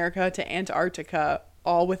South America to Antarctica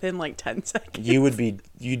all within like 10 seconds.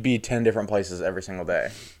 You'd be 10 different places every single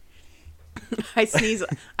day. I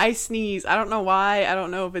sneeze. I don't know why. I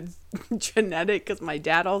don't know if it's genetic because my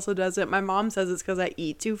dad also does it. My mom says it's because I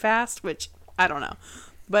eat too fast, which I don't know.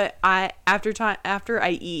 But after I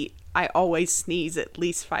eat, I always sneeze at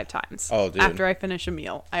least 5 times. Oh, dude. After I finish a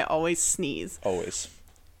meal, I always sneeze. Always.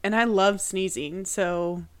 And I love sneezing,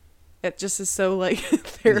 so it just is so like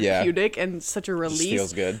therapeutic and such a release. Just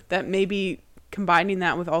feels good. That maybe combining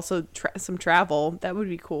that with also some travel, that would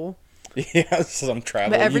be cool. Yeah, some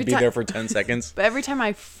travel. You'd be there for 10 seconds. But every time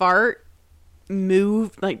I fart,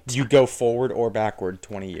 move, like... You go forward or backward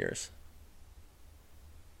 20 years.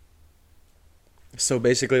 So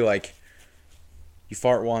basically, like, you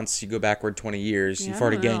fart once, you go backward 20 years. Yeah, you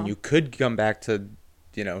fart again, know. you could come back to,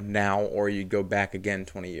 now, or you go back again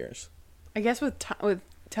 20 years. I guess with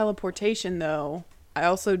teleportation, though, I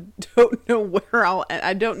also don't know where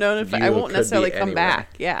I don't know if I won't necessarily come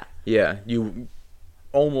back. Yeah. Yeah, you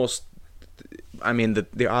almost... I mean,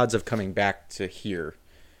 the odds of coming back to here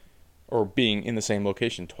or being in the same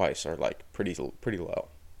location twice are like pretty low.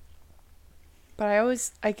 But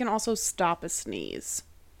I can also stop a sneeze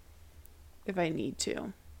if I need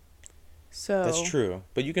to. So That's true,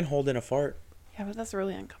 but you can hold in a fart. Yeah, but that's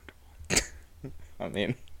really uncomfortable. I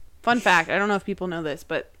mean, fun fact, I don't know if people know this,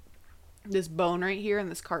 but this bone right here in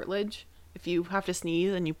this cartilage, if you have to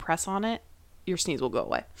sneeze and you press on it, your sneeze will go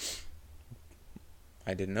away.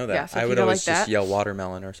 I didn't know that. Yeah, so I would always just yell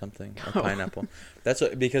watermelon or something, or pineapple. That's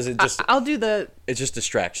because it just... I'll do it just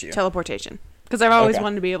distracts you. Teleportation. Because I've always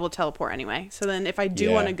wanted to be able to teleport anyway. So then if I do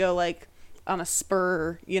want to go like on a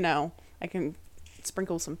spur, I can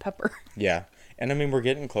sprinkle some pepper. Yeah. And I mean, we're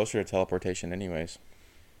getting closer to teleportation anyways.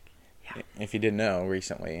 Yeah. If you didn't know,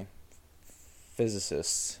 recently,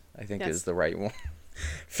 physicists, I think is the right one.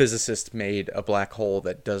 Physicists made a black hole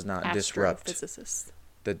that does not disrupt... Astrophysicists.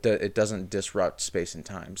 It doesn't disrupt space and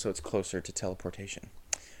time, so it's closer to teleportation.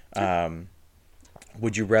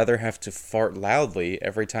 Would you rather have to fart loudly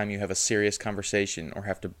every time you have a serious conversation or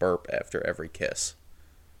have to burp after every kiss?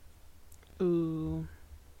 Ooh.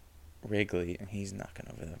 Wrigley, he's knocking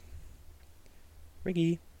over the...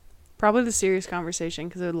 Riggy. Probably the serious conversation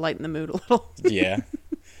because it would lighten the mood a little. Yeah.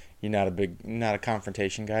 You're not a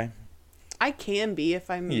confrontation guy? I can be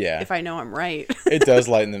if I know I'm right. It does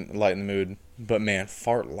lighten the mood. But man,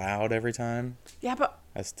 fart loud every time. Yeah, but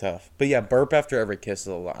that's tough. But yeah, burp after every kiss is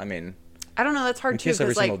a lot. I mean, I don't know. That's hard too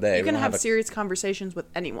because like you can have serious conversations with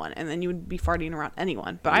anyone, and then you would be farting around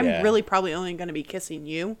anyone. But I'm really probably only going to be kissing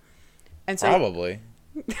you, and so probably.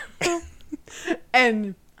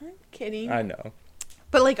 And I'm kidding. I know.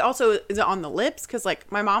 But like, also, is it on the lips? Because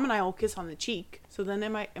like my mom and I will kiss on the cheek. So then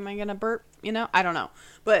am I gonna burp? I don't know.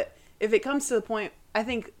 But if it comes to the point, I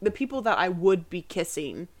think the people that I would be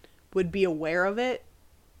kissing would be aware of it.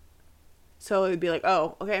 So it would be like,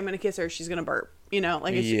 oh, okay, I'm going to kiss her. She's going to burp. It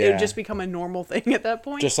would just become a normal thing at that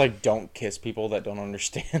point. Just like don't kiss people that don't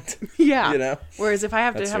understand. Yeah. Whereas if I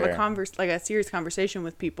have to have fair. a serious conversation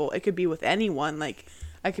with people, it could be with anyone. Like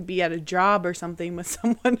I could be at a job or something with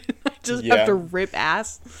someone and I just have to rip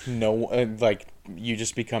ass. No, like you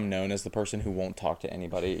just become known as the person who won't talk to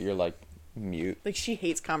anybody. You're like mute. Like she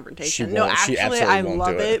hates confrontation. No, actually I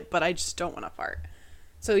love it, but I just don't want to fart.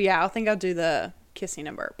 So yeah, I think I'll do the kissing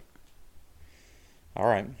and burp. All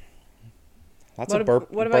right. Lots of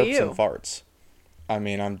burps you? and farts. I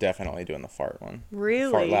mean, I'm definitely doing the fart one.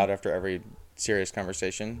 Really? Fart loud after every serious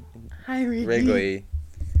conversation. Hi, Wrigley. Wrigley,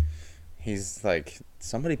 he's like,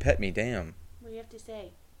 somebody pet me, damn. What do you have to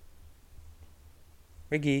say?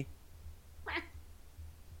 Wiggy.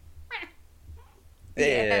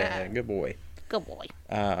 Yeah, good boy. Good boy.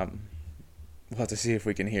 We'll have to see if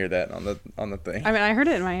we can hear that on the thing. I mean, I heard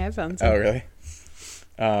it in my headphones. So. Oh,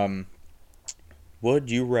 really?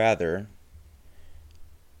 Would you rather...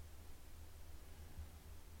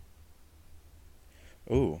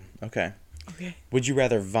 Ooh, okay. Okay. Would you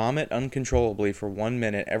rather vomit uncontrollably for 1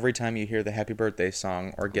 minute every time you hear the happy birthday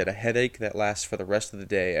song, or get a headache that lasts for the rest of the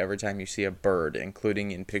day every time you see a bird,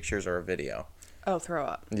 including in pictures or a video? Oh, throw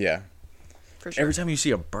up. Yeah. For sure. Every time you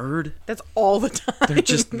see a bird? That's all the time. They're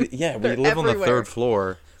just, yeah, we They're live on the everywhere. 3rd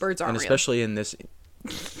floor. Birds aren't and real. especially in this...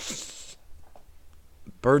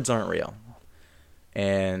 Birds aren't real.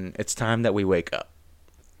 And it's time that we wake up.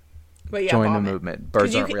 But yeah, Join vomit. the movement.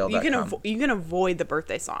 Birds aren't real. You can avoid the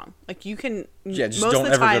birthday song. Like you can. Yeah, just most don't of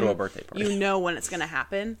the ever time, go to a birthday party. You know when it's gonna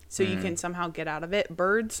happen, so you can somehow get out of it.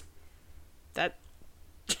 Birds, that's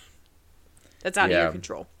out of your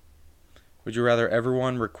control. Would you rather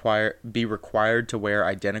everyone be required to wear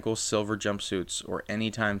identical silver jumpsuits, or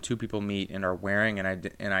anytime two people meet and are wearing an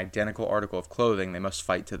identical article of clothing, they must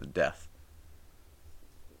fight to the death?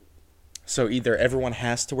 So either everyone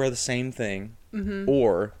has to wear the same thing,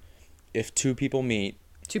 or if two people meet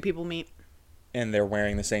and they're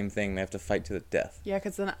wearing the same thing, they have to fight to the death. Yeah,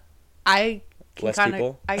 because then I can Less kind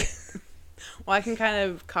people? of I can kind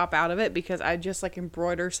of cop out of it because I just like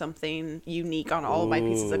embroider something unique on all of my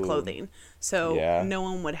pieces of clothing, so no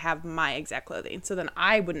one would have my exact clothing. So then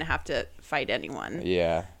I wouldn't have to fight anyone.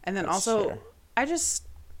 Yeah. And then also, fair.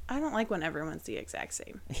 I don't like when everyone's the exact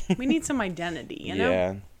same. We need some identity, you know?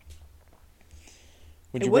 Yeah.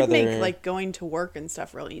 It would make like going to work and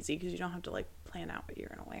stuff real easy because you don't have to like plan out what you're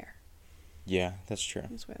gonna wear. Yeah, that's true.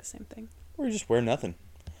 You just wear the same thing. Or you just wear nothing.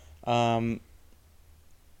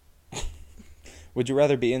 Would you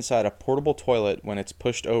rather be inside a portable toilet when it's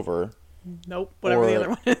pushed over? Nope. Whatever the other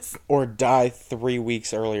one is. Or die 3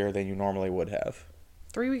 weeks earlier than you normally would have?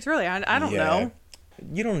 3 weeks early. I don't know.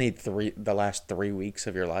 You don't need the last 3 weeks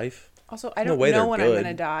of your life. Also, I don't know when I'm going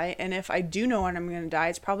to die. And if I do know when I'm going to die,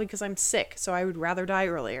 it's probably because I'm sick. So I would rather die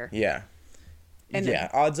earlier. Yeah. And yeah.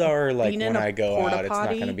 Odds are, like, when I go out, potty, it's not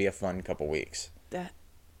going to be a fun couple weeks.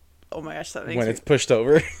 Oh my gosh, that makes when it's pushed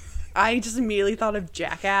over. I just immediately thought of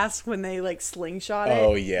Jackass when they, like, slingshot it.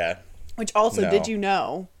 Oh, yeah. Which also, did you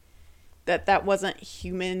know that wasn't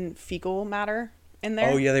human fecal matter in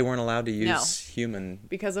there? Oh, yeah, they weren't allowed to use human.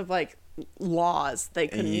 Because of, like, laws, they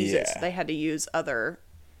couldn't use it. So they had to use other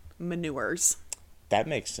manures. That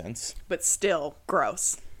makes sense. But still,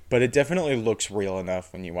 gross. But it definitely looks real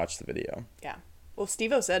enough when you watch the video. Yeah. Well,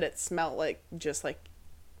 Steve-O said it smelled like just like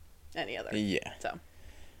any other. Yeah. So.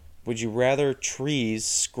 Would you rather trees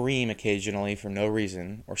scream occasionally for no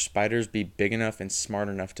reason, or spiders be big enough and smart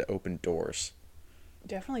enough to open doors?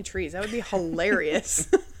 Definitely trees. That would be hilarious.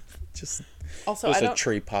 Just a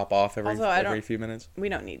tree pop off every few minutes. We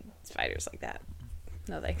don't need spiders like that.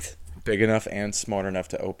 No thanks. Big enough and smart enough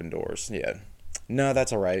to open doors. Yeah. No,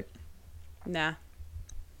 that's all right. Nah.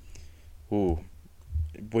 Ooh.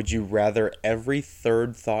 Would you rather every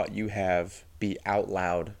third thought you have be out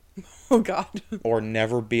loud? Oh, God. Or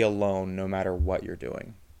never be alone no matter what you're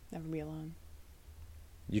doing? Never be alone.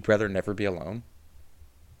 You'd rather never be alone?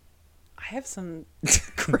 I have some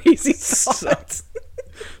crazy thoughts.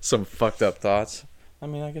 Some fucked up thoughts. I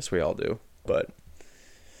mean, I guess we all do. But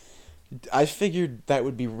I figured that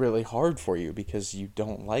would be really hard for you because you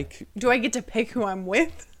don't like... Do I get to pick who I'm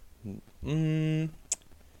with?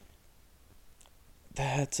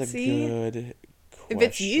 That's a good question. If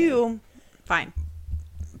it's you, fine.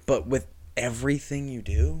 But with everything you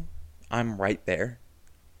do, I'm right there.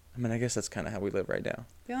 I mean, I guess that's kind of how we live right now.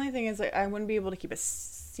 The only thing is, like, I wouldn't be able to keep a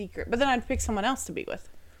secret. But then I'd pick someone else to be with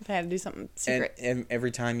if I had to do something secret. And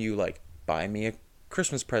every time you, like, buy me a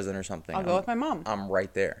Christmas present or something, I'll go with my mom. I'm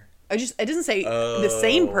right there. It doesn't say the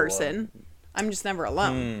same person. I'm just never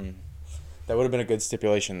alone. That would have been a good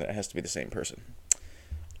stipulation that it has to be the same person.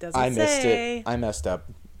 I missed it. I messed up.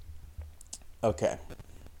 Okay.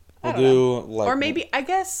 We'll do like... Or maybe, I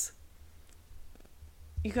guess,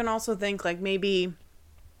 you can also think, like, maybe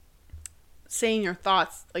saying your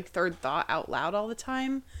thoughts, like, third thought out loud all the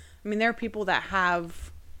time. I mean, there are people that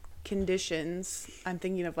have conditions. I'm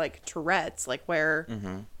thinking of, like, Tourette's, like, where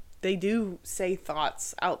they do say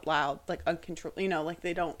thoughts out loud, like, uncontrolled, you know, like,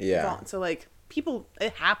 they don't. Yeah. So, like, people,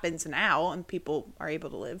 it happens now, and people are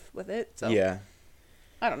able to live with it. So, yeah.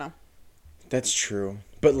 I don't know. That's true.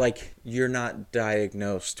 But, like, you're not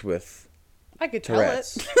diagnosed with I could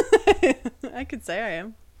Tourette's. tell it. I could say I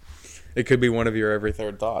am. It could be one of your every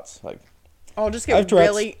third thoughts. Like, I'll just I've get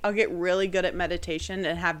tried- I'll get really good at meditation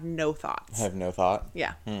and have no thoughts. have no thought.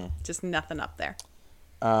 Yeah. Just nothing up there.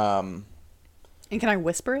 Um, And can I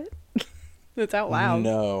whisper it? It's out loud.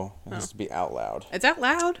 No, it has to be out loud. It's out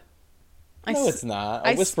loud. No, it's not.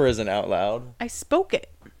 A whisper isn't out loud. I spoke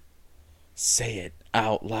it. Say it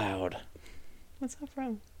out loud. What's that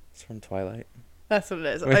from? It's from Twilight. That's what it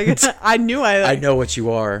is. I knew I I know what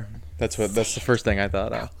you are. That's the first thing I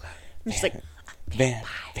thought of. I'm just like,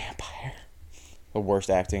 Vampire. The worst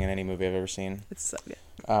acting in any movie I've ever seen. it's so good.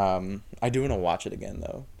 I do want to watch it again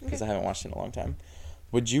though, because I haven't watched it in a long time.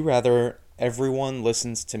 Would you rather everyone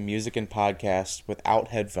listens to music and podcasts without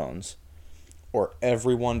headphones, or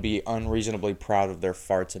everyone be unreasonably proud of their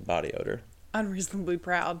farts and body odor? Unreasonably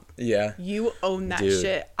proud. Yeah. You own that Dude.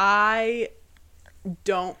 shit. I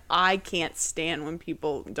can't stand when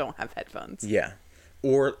people don't have headphones. Yeah.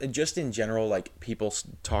 Or just in general, like people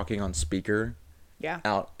talking on speaker Yeah.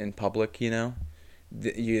 out in public, you know?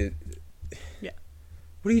 Yeah.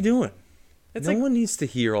 What are you doing? It's No like one needs to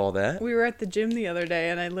hear all that. we were at the gym the other day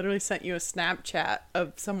and I literally sent you a Snapchat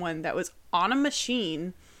of someone that was on a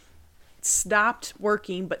machine, stopped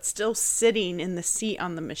working, but still sitting in the seat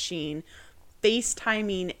on the machine,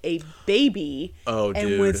 FaceTiming a baby. Oh, and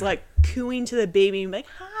dude. was like cooing to the baby and like,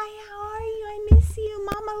 hi, how are you? I miss you.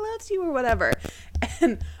 Mama loves you or whatever.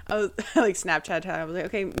 And I was like Snapchat. I was like,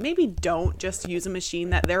 okay, maybe don't just use a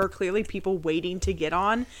machine that there are clearly people waiting to get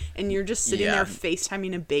on, and you're just sitting Yeah. there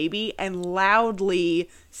FaceTiming a baby and loudly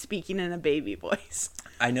speaking in a baby voice.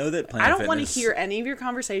 I know that Planet I don't want to Fitness- hear any of your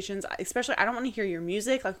conversations, especially I don't want to hear your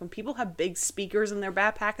music. Like when people have big speakers in their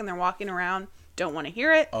backpack and they're walking around, don't want to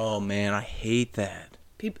hear it. Oh man, I hate that.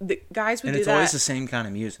 The guys would And do it's that. always the same kind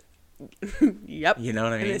of music. Yep. You know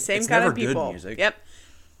what I And mean? the same It's kind never of good people. music. Yep.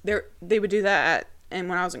 They would do that and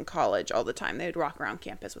when I was in college all the time, they would walk around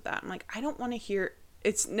campus with that. I'm like, I don't want to hear.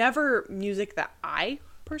 It's never music that I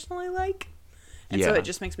personally like, and so Yeah. it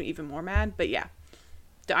just makes me even more mad. But yeah,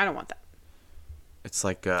 I don't want that. It's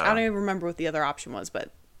like I don't even remember what the other option was,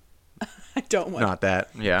 but I don't want. not that.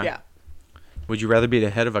 Yeah. Yeah. Would you rather be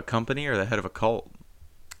the head of a company or the head of a cult?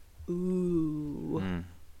 Ooh.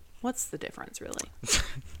 What's the difference, really?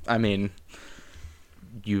 I mean,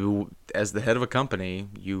 you as the head of a company,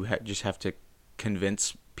 you just have to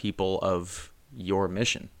convince people of your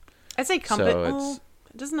mission. I'd say company. So Well, it's-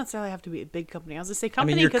 it doesn't necessarily have to be a big company. I was gonna say I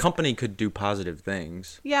company. mean, your 'cause- company could do positive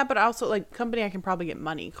things. Yeah, but also like company, I can probably get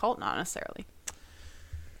money. Cult, not necessarily.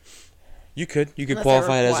 You could Unless they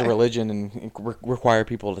qualify it as a require- religion and require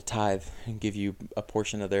people to tithe and give you a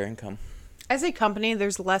portion of their income. As a company,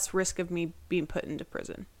 there's less risk of me being put into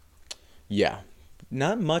prison. Yeah,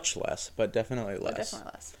 not much less, but definitely less. But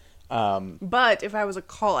definitely less. But if I was a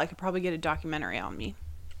cult, I could probably get a documentary on me.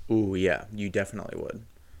 Ooh, yeah, you definitely would.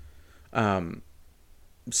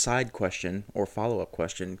 Side question or follow-up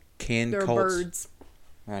question: Can They're cults? birds.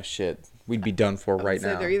 Ah, shit, we'd be done for I would right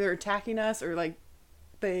say now. they're either attacking us or like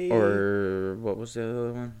they. Or what was the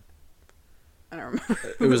other one? I don't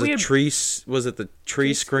remember. It was We a had- tree. Was it the tree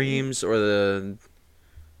Tree screams or the?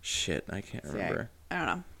 Shit, I can't Yeah, remember. I don't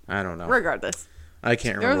know. I don't know. Regardless, I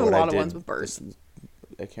can't there remember was a what lot I of did. ones with birds.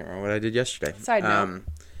 I can't remember what I did yesterday. Side note.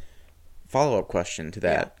 Follow-up question to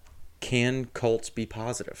that: Can cults be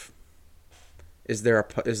positive? Is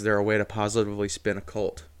there a way to positively spin a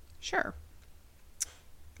cult? Sure.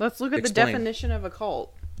 Let's look at Explain. the definition of a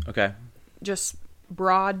cult. Okay. Just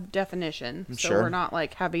broad definition, so Sure. we're not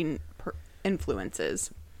like having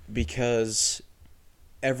influences. Because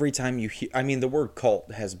every time you hear, I mean, the word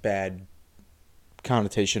cult has bad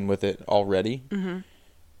connotation with it already. Mm-hmm.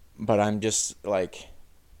 But I'm just like,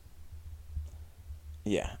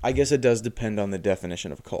 yeah, I guess it does depend on the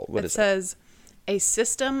definition of a cult. What It is it? says a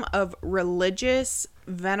system of religious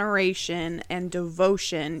veneration and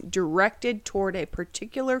devotion directed toward a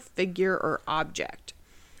particular figure or object.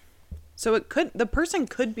 So the person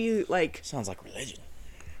could be like, Sounds like religion.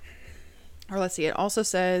 or let's see, it also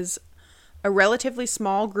says a relatively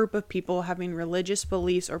small group of people having religious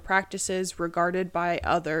beliefs or practices regarded by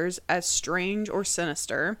others as strange or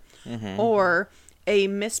sinister, or a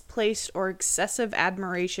misplaced or excessive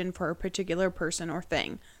admiration for a particular person or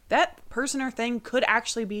thing. That person or thing could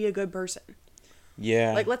actually be a good person.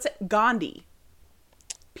 Yeah. Like, let's say Gandhi.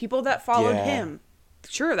 People that followed Yeah. him.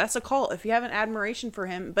 Sure, that's a cult if you have an admiration for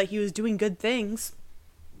him, but he was doing good things.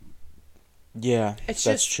 Yeah, It that's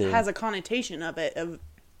just true. has a connotation of it of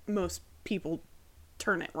most people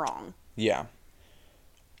turn it wrong. Yeah.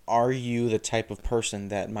 Are you the type of person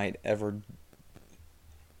that might ever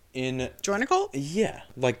Join a cult? Yeah.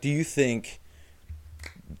 Like, do you think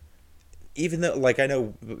even though, like, I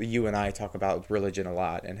know you and I talk about religion a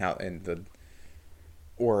lot and how, and the,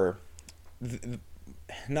 or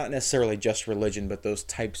not necessarily just religion, but those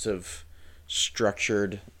types of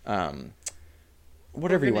structured,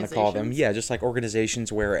 whatever you want to call them. Yeah, just like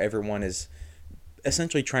organizations where everyone is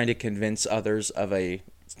essentially trying to convince others of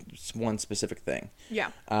one specific thing.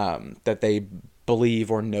 Yeah. That they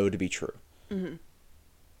believe or know to be true. Mm-hmm.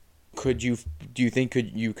 Do you think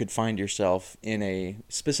you could find yourself in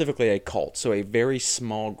specifically a cult, so a very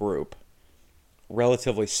small group,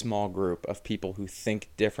 relatively small group of people who think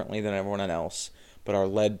differently than everyone else, but are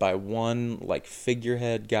led by one like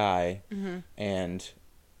figurehead guy, mm-hmm. and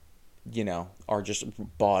are just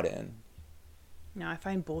bought in? No, I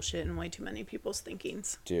find bullshit in way too many people's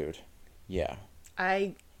thinkings. Dude, yeah.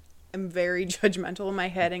 I am very judgmental in my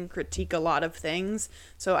head and critique a lot of things.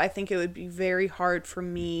 So I think it would be very hard for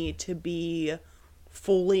me to be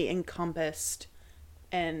fully encompassed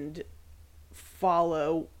and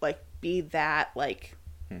follow, like, be that, like,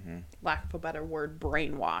 Mm-hmm. lack of a better word,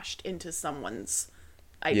 brainwashed into someone's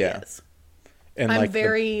ideas. Yeah. And I'm like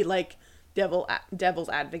very, like, devil's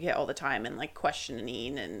advocate all the time and, like,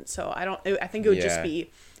 questioning. And so I think it would just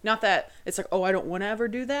be, not that it's like, oh, I don't want to ever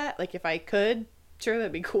do that. Like, if I could, sure,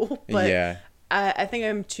 that'd be cool. But yeah. I think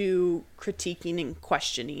I'm too critiquing and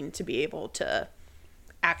questioning to be able to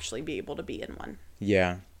actually be able to be in one.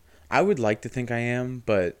 Yeah. I would like to think I am,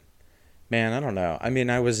 but man, I don't know. I mean,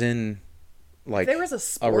 I was in like If there was a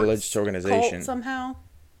sports religious organization cult somehow.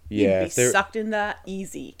 Yeah, you'd be sucked in that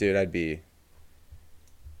easy. Dude, I'd be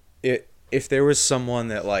if there was someone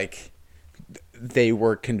that like they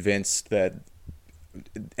were convinced that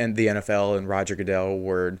and the NFL and Roger Goodell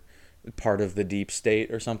were part of the deep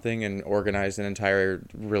state or something and organized an entire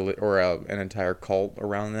an entire cult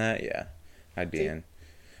around that, yeah, I'd be in.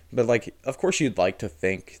 But like, of course you'd like to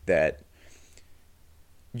think that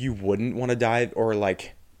you wouldn't want to dive or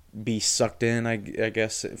like be sucked in, I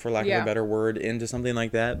guess, for lack of a better word, into something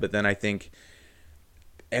like that. But then I think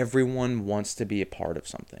everyone wants to be a part of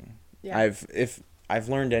something. Yeah. If I've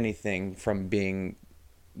learned anything from being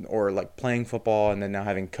or like playing football and then now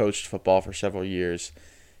having coached football for several years,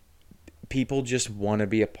 people just want to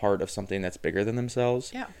be a part of something that's bigger than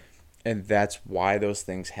themselves. Yeah. And that's why those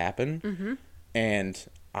things happen. Mm-hmm. And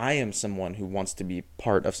I am someone who wants to be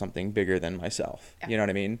part of something bigger than myself. Yeah. You know what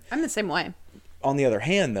I mean? I'm the same way. On the other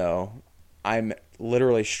hand, though, I'm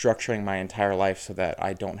literally structuring my entire life so that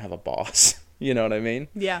I don't have a boss. You know what I mean?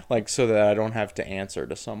 Yeah. Like, so that I don't have to answer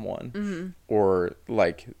to someone. Mm-hmm. Or,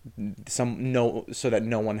 like, so that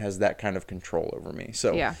no one has that kind of control over me.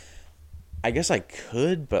 So, yeah. I guess I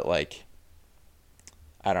could, but, like,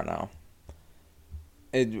 I don't know.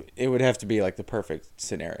 It would have to be, like, the perfect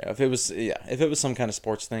scenario. If it was some kind of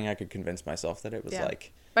sports thing, I could convince myself that it was,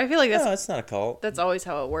 like... But I feel like it's not a cult. That's always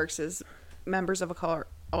how it works, is members of a cult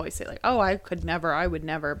always say, like, oh, I would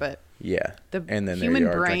never, but... Yeah. And then human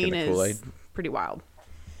brain is pretty wild.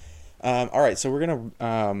 All right, so we're going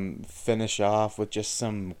to finish off with just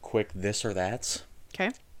some quick this or that's.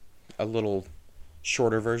 Okay. A little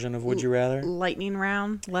shorter version of Would You Rather. Lightning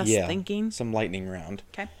round, less thinking. Some lightning round.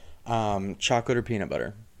 Okay. Chocolate or peanut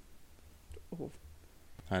butter? Ooh.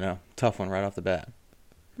 I know. Tough one right off the bat.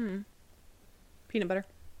 Peanut butter.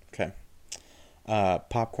 Okay.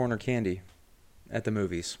 Popcorn or candy at the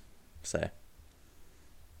movies, say?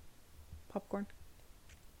 Popcorn.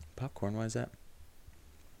 Popcorn, why is that?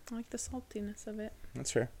 I like the saltiness of it.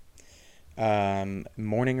 That's fair.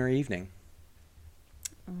 Morning or evening?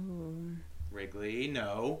 Ooh. Wrigley,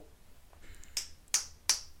 no. Oh,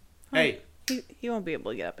 hey. He won't be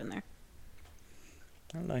able to get up in there.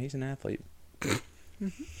 I don't know. He's an athlete. Mm-hmm.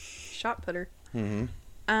 Shot putter.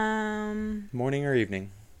 Mm-hmm. Morning or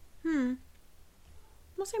evening?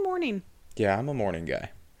 We'll say morning. Yeah, I'm a morning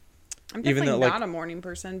guy. I'm definitely not a morning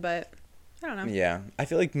person, but I don't know. Yeah, I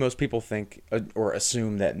feel like most people think or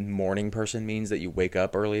assume that morning person means that you wake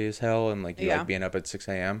up early as hell and like you like being up at 6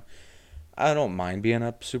 a.m. I don't mind being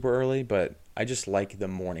up super early, but I just like the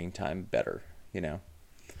morning time better, you know?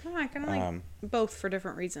 Oh, I kind of like both for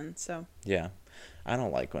different reasons, so. Yeah. I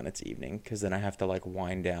don't like when it's evening because then I have to like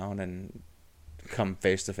wind down and come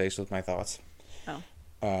face to face with my thoughts. Oh.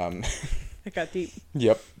 It got deep.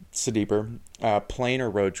 Yep. So deeper. Plane or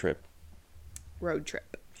road trip? Road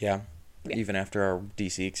trip. Yeah. Even after our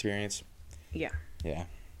DC experience? Yeah. Yeah.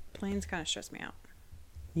 Planes kind of stress me out.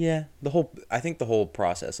 Yeah. I think the whole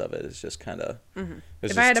process of it is just kind of... Mm-hmm.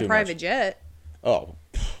 If I had a private jet... Oh,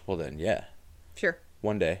 well then, yeah. Sure.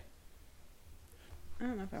 One day. I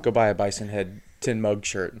don't know if I Go buy a Bison Head tin mug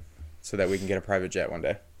shirt so that we can get a private jet one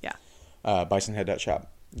day. Yeah.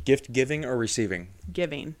 Bisonhead.shop. Gift giving or receiving?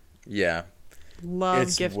 Giving. Yeah. love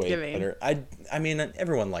It's gift way giving. better. I mean,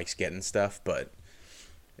 everyone likes getting stuff, but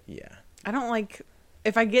yeah. I don't like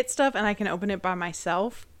if I get stuff and I can open it by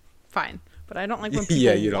myself, fine. But I don't like when people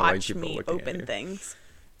Yeah, you don't like watch people me looking at open you. things.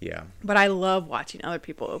 Yeah. But I love watching other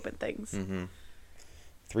people open things.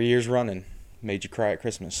 3 years running. Made you cry at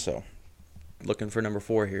Christmas, so looking for number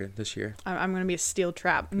 4 here this year. I'm going to be a steel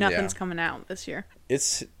trap. Nothing's coming out this year.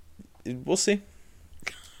 We'll see.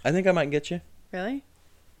 I think I might get you. Really?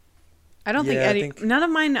 I don't Yeah, think none of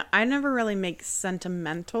mine, I never really make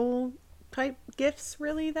sentimental type gifts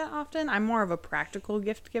really that often. I'm more of a practical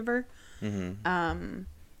gift giver.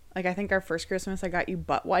 Like I think our first Christmas I got you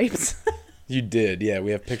butt wipes. You did, yeah.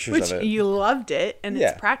 We have pictures Which of it. you loved it, and Yeah.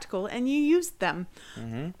 it's practical, and you used them.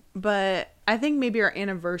 But I think maybe our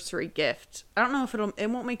anniversary gift. I don't know if it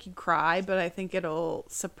won't make you cry, but I think it'll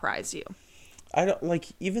surprise you. I don't like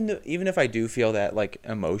even if I do feel that like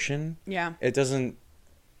emotion. Yeah. It doesn't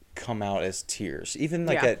come out as tears. Even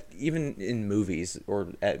like even in movies or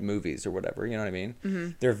at movies or whatever. You know what I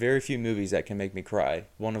mean? There are very few movies that can make me cry.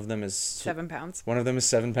 One of them is 7 pounds. One of them is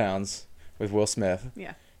 7 Pounds with Will Smith.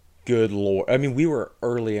 Yeah. Good Lord. I mean, we were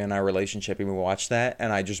early in our relationship and we watched that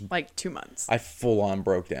and I just... Like 2 months. I full on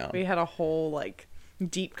broke down. We had a whole like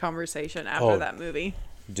deep conversation after that movie.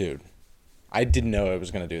 Dude. I didn't know it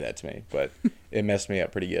was going to do that to me, but it messed me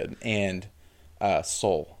up pretty good. And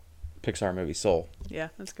Soul. Pixar movie Soul. Yeah,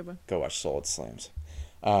 that's a good one. Go watch Soul. It slams.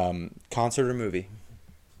 Concert or movie?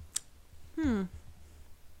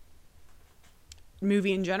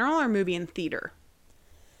 Movie in general or movie in theater?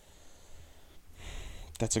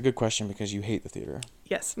 That's a good question because you hate the theater.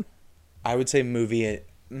 Yes. I would say movie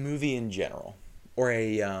in general, or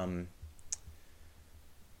a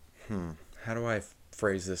how do I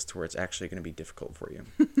phrase this to where it's actually going to be difficult for you?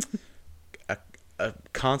 a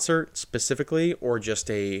concert specifically, or just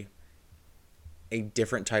a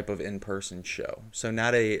different type of in-person show. So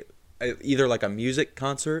not either like a music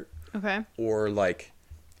concert, Okay. or like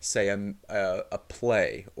say a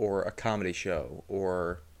play or a comedy show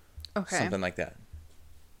or something like that.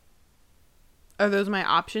 Are those my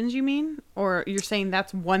options, you mean? Or you're saying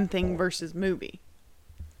that's one thing versus movie?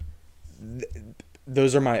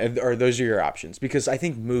 Those are your options, because I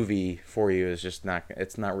think movie for you is just not,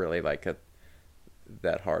 it's not really like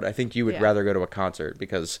that hard. I think you would rather go to a concert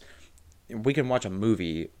because we can watch a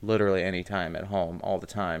movie literally anytime at home all the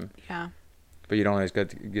time. Yeah. But you don't always get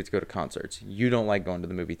to go to concerts. You don't like going to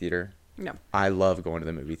the movie theater. No. I love going to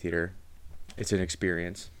the movie theater. It's an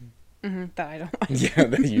experience. That I don't like. Yeah,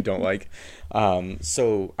 that you don't like.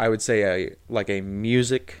 So I would say a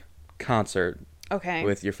music concert. Okay.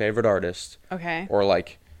 With your favorite artist. Okay. Or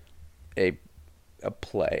like a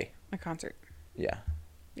play. A concert. Yeah.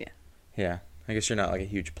 Yeah. Yeah. I guess you're not like a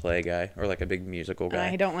huge play guy or like a big musical guy.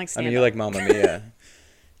 I don't like stand-up. I mean, you like Mamma Mia.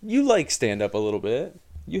 You like stand-up a little bit.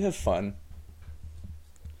 You have fun.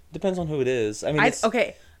 Depends on who it is. I mean,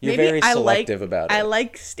 okay. You're Maybe very selective about it. I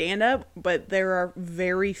like stand-up, but there are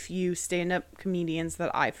very few stand-up comedians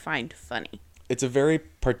that I find funny. It's a very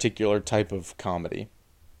particular type of comedy.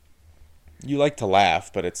 You like to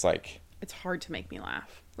laugh, but it's like... It's hard to make me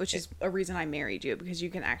laugh, which is a reason I married you, because you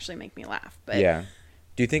can actually make me laugh. But yeah.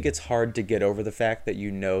 Do you think it's hard to get over the fact that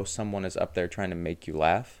you know someone is up there trying to make you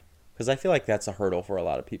laugh? Because I feel like that's a hurdle for a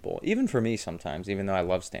lot of people. Even for me sometimes, even though I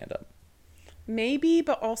love stand-up. Maybe,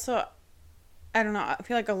 but also... I don't know. I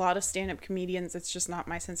feel like a lot of stand-up comedians, it's just not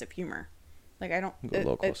my sense of humor. Like, I don't... Go a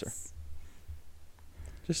little closer.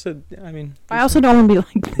 Just I also don't want to be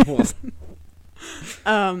like this.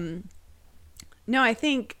 No, I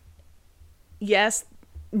think, yes,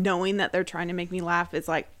 knowing that they're trying to make me laugh is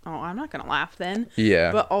like, oh, I'm not going to laugh then.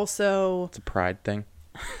 Yeah. But also... It's a pride thing.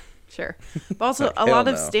 Sure. But also, Like, a lot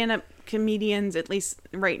of no. stand-up comedians, at least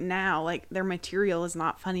right now, like, their material is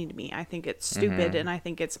not funny to me. I think it's stupid, and I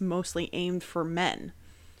think it's mostly aimed for men.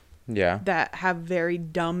 Yeah. That have very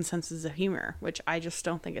dumb senses of humor, which I just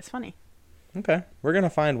don't think is funny. Okay. We're going to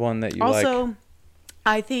find one that you like. Also,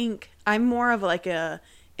 I think I'm more of like a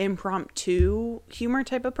impromptu humor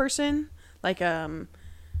type of person. Like,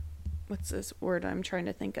 what's this word I'm trying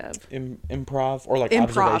to think of? Improv or like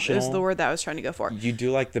Improv observational? is the word that I was trying to go for. You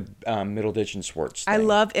do like the Middleditch and Schwartz thing. I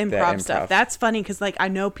love improv stuff. Improv. That's funny because, like, I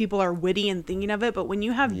know people are witty and thinking of it, but when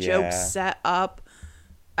you have jokes set up,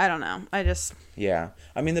 I don't know. Yeah.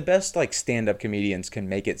 I mean, the best, like, stand-up comedians can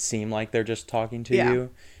make it seem like they're just talking to you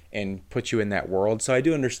and put you in that world. So I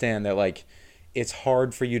do understand that, like, it's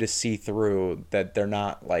hard for you to see through that they're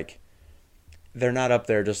not, like... They're not up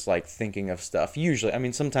there just, like, thinking of stuff. Usually, I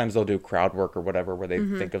mean, sometimes they'll do crowd work or whatever where they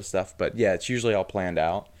think of stuff. But, yeah, it's usually all planned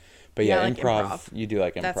out. But, yeah, like improv, you do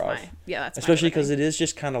like improv. That's Especially because my it is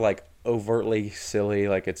just kind of, like, overtly silly.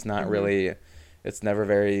 Like, it's not really... It's never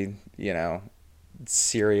very,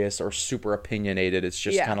 serious or super opinionated. It's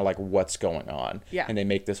just kind of like what's going on. Yeah. And they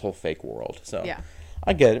make this whole fake world. So Yeah.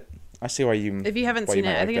 I get it. I see why you. If you haven't why seen you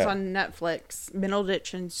it, might I like think it's that. on Netflix.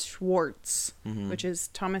 Middleditch and Schwartz, which is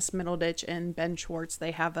Thomas Middleditch and Ben Schwartz.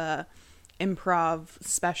 They have a improv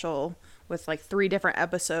special with like 3 different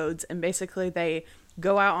episodes, and basically they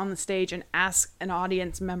go out on the stage and ask an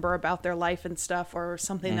audience member about their life and stuff or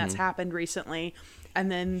something that's happened recently, and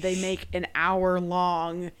then they make an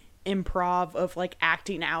hour-long improv of like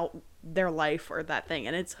acting out their life or that thing,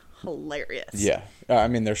 and it's hilarious. Yeah. I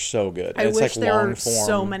mean, they're so good. I It's wish like there long were form.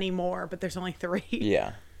 so many more, but there's only 3.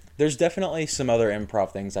 Yeah. There's definitely some other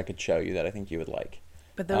improv things I could show you that I think you would like.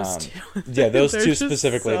 But those two, Yeah, those they're two just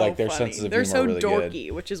specifically, so like their funny. senses of they're humor so are really dorky,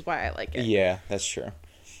 good. which is why I like it. Yeah, that's true.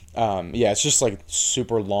 Yeah, it's just like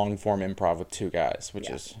super long form improv with 2 guys, which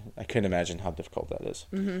is, I couldn't imagine how difficult that is.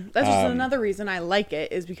 That's just another reason I like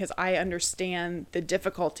it, is because I understand the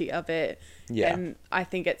difficulty of it. Yeah. And I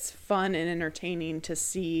think it's fun and entertaining to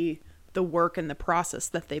see the work and the process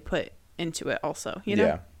that they put into it also, you know?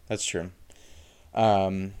 Yeah, that's true.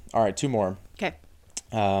 All right, 2 more. Okay.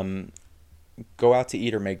 Go out to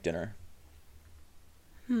eat or make dinner.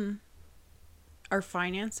 Are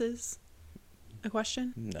finances a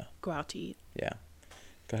question? No. Go out to eat. Yeah.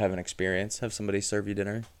 Go have an experience. Have somebody serve you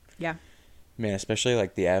dinner. Yeah. Man, especially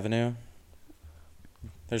like the Avenue.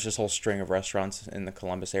 There's this whole string of restaurants in the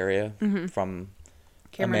Columbus area from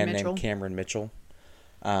Cameron a man Mitchell. named Cameron Mitchell.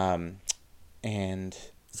 And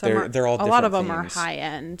Some they're all a different lot of them themes. are high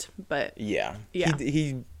end, but Yeah. Yeah.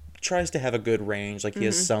 He tries to have a good range. Like he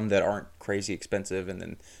has some that aren't crazy expensive and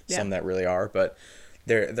then some that really are, but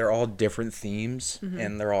they're all different themes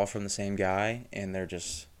and they're all from the same guy, and they're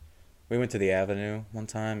just, we went to the Avenue one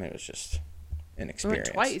time. It was just an we experience.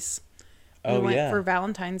 went twice. Oh, we went yeah. for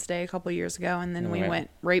Valentine's Day a couple years ago, and then we went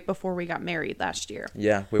right before we got married last year.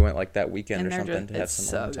 Yeah, we went like that weekend And or they're something just, to have it's some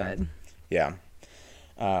so alone time. good.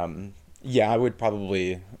 Yeah. Yeah, I would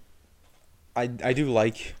probably, I do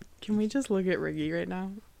like, Can we just look at Riggy right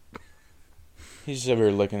now? he's just over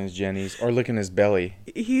here licking his jennies or licking his belly.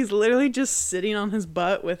 He's literally just sitting on his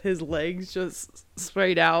butt with his legs just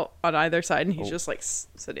sprayed out on either side, and he's just like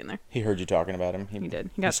sitting there. He heard you talking about him. He did.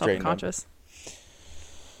 He got straightened up. self-conscious.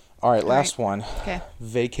 All right, last one. Okay.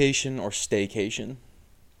 Vacation or staycation?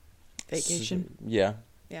 Vacation. Yeah.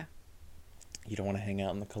 Yeah. You don't want to hang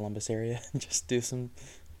out in the Columbus area and just do some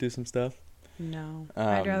stuff? No.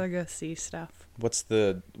 I'd Um, rather go see stuff. What's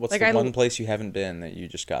the Like, one place you haven't been that you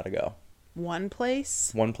just got to go? One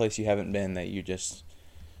place? One place you haven't been that you just,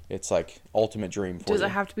 it's like ultimate dream for Does you. it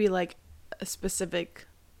have to be like a specific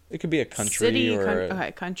It could be a country city? or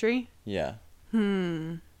Okay, country? yeah.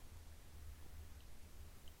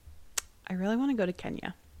 I really want to go to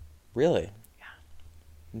Kenya. Really? Yeah.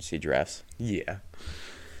 You see giraffes? Yeah.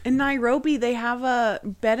 In Nairobi, they have a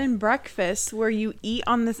bed and breakfast where you eat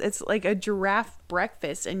on this. It's like a giraffe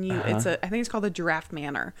breakfast, and you. It's a. I think it's called the Giraffe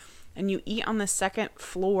Manor, and you eat on the second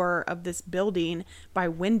floor of this building by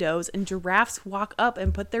windows, and giraffes walk up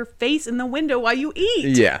and put their face in the window while you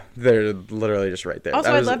eat. Yeah, they're literally just right there. Also,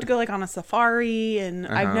 That I'd was- love to go like on a safari, and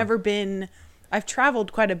I've never been. I've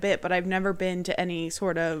traveled quite a bit, but I've never been to any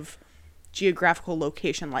sort of geographical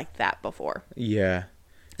location like that before. Yeah.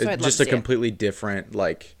 So I'd It's love just to a see it. completely different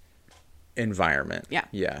like environment. Yeah.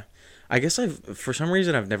 Yeah. I guess for some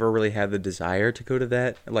reason I've never really had the desire to go to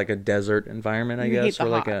that, like a desert environment, I You guess, hate the or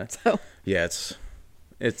like hot, so. yeah,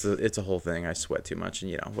 it's a whole thing. I sweat too much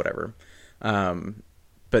and whatever.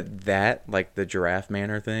 But that, like the Giraffe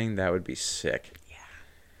Manor thing, that would be sick. Yeah.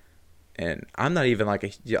 And I'm not even like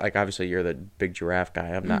obviously you're the big giraffe guy.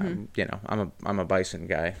 I'm not, I'm a bison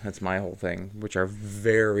guy. That's my whole thing, which are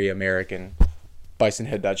very American.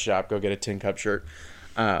 Bisonhead.shop. Go get a tin cup shirt.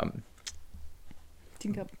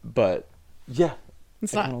 Tin cup. But yeah,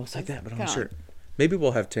 It's it not. kind of looks like that, but I'm not kinda sure. Maybe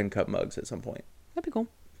we'll have tin cup mugs at some point. That'd be cool.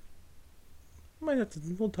 Might have to.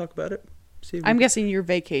 We'll talk about it. See. If I'm guessing your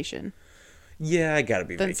vacation. Yeah, I gotta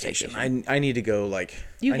be Then vacation. staycation. I need to go like.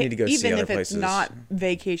 You I need to go even see other if it's places. not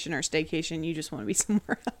vacation or staycation, you just want to be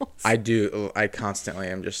somewhere else. I do. I constantly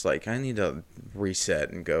am just like I need to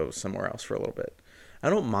reset and go somewhere else for a little bit. I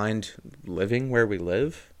don't mind living where we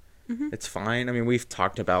live. It's fine. I mean, we've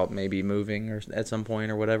talked about maybe moving or at some point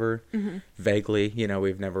or whatever. Vaguely,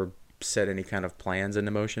 we've never set any kind of plans into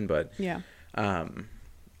motion, but Yeah.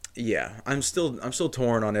 yeah, I'm still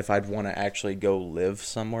torn on if I'd want to actually go live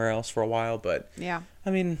somewhere else for a while. But Yeah. I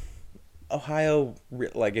mean, Ohio,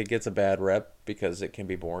 like it gets a bad rep because it can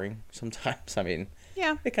be boring sometimes. I mean,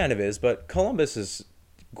 Yeah. it kind of is, but Columbus is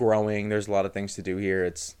growing. There's a lot of things to do here.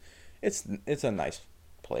 It's a nice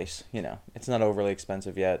place. It's not overly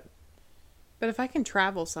expensive yet. But if I can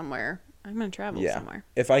travel somewhere, I'm going to travel somewhere.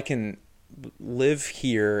 If I can live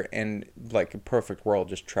here and, like, a perfect world,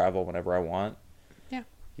 just travel whenever I want. Yeah.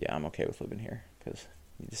 Yeah, I'm okay with living here because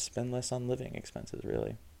you just spend less on living expenses,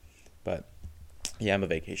 really. But, yeah, I'm a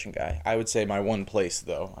vacation guy. I would say my one place,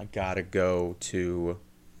 though, I got to go to...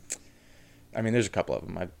 I mean, there's a couple of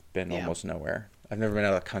them. I've been almost nowhere. I've never been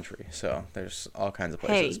out of the country, so there's all kinds of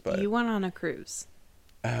places. Hey, but you went on a cruise.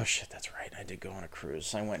 Oh, shit, that's right. I did go on a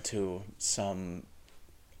cruise. I went to some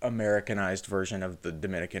Americanized version of the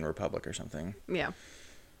Dominican Republic or something. Yeah.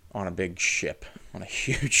 On a big ship. On a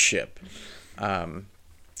huge ship. But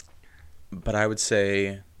I would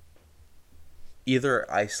say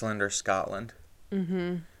either Iceland or Scotland.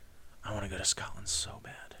 Mm-hmm. I want to go to Scotland so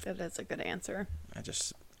bad. That is a good answer. It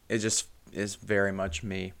just is very much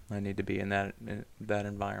me. I need to be in that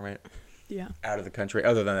environment. Yeah. Out of the country.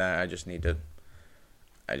 Other than that, I just need to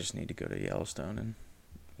go to Yellowstone and,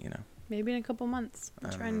 Maybe in a couple months.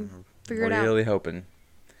 I'll try and figure it out. Really hoping.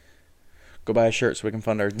 Go buy a shirt so we can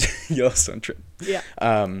fund our Yellowstone trip. Yeah.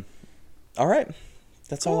 All right.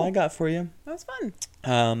 That's Cool. all I got for you. That was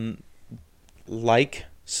fun. Like,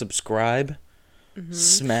 subscribe,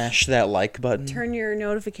 smash that like button. Turn your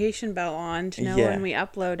notification bell on to know when we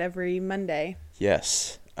upload every Monday.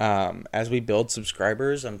 Yes. As we build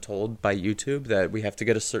subscribers, I'm told by YouTube that we have to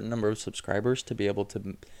get a certain number of subscribers to be able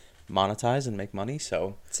to monetize and make money.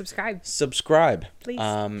 So subscribe, please.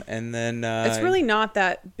 And then it's really not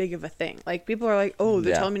that big of a thing. Like, people are like, "Oh,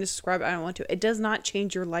 they're telling me to subscribe. I don't want to." It does not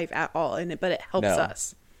change your life at all, but it helps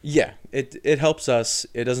us. Yeah, it helps us.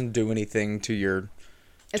 It doesn't do anything to your.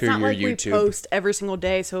 It's not like YouTube. We post every single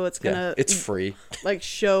day, so it's gonna. It's free. Like,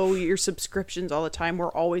 show your subscriptions all the time.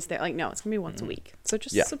 We're always there. Like, no, it's gonna be once a week. So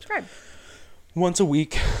just subscribe. Once a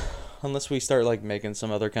week, unless we start like making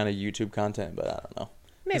some other kind of YouTube content, but I don't know.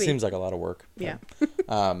 Maybe. It seems like a lot of work. Yeah.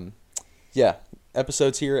 Yeah.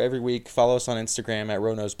 Episodes here every week. Follow us on Instagram at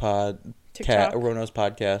Rono's Pod. TikTok. Rono's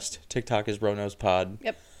Podcast. TikTok is Rono's Pod.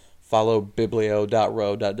 Yep. Follow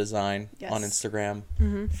biblio.row.design on Instagram.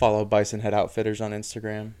 Mm-hmm. Follow Bison Head Outfitters on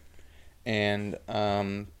Instagram. And,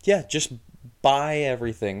 just buy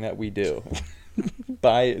everything that we do.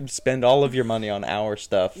 Spend all of your money on our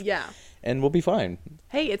stuff. Yeah. And we'll be fine.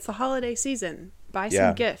 Hey, it's the holiday season. Buy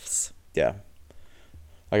some gifts. Yeah.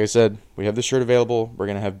 Like I said, we have the shirt available. We're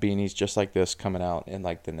going to have beanies just like this coming out in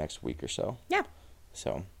like the next week or so. Yeah.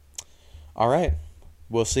 So, all right.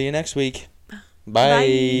 We'll see you next week.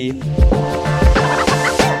 Bye. Bye.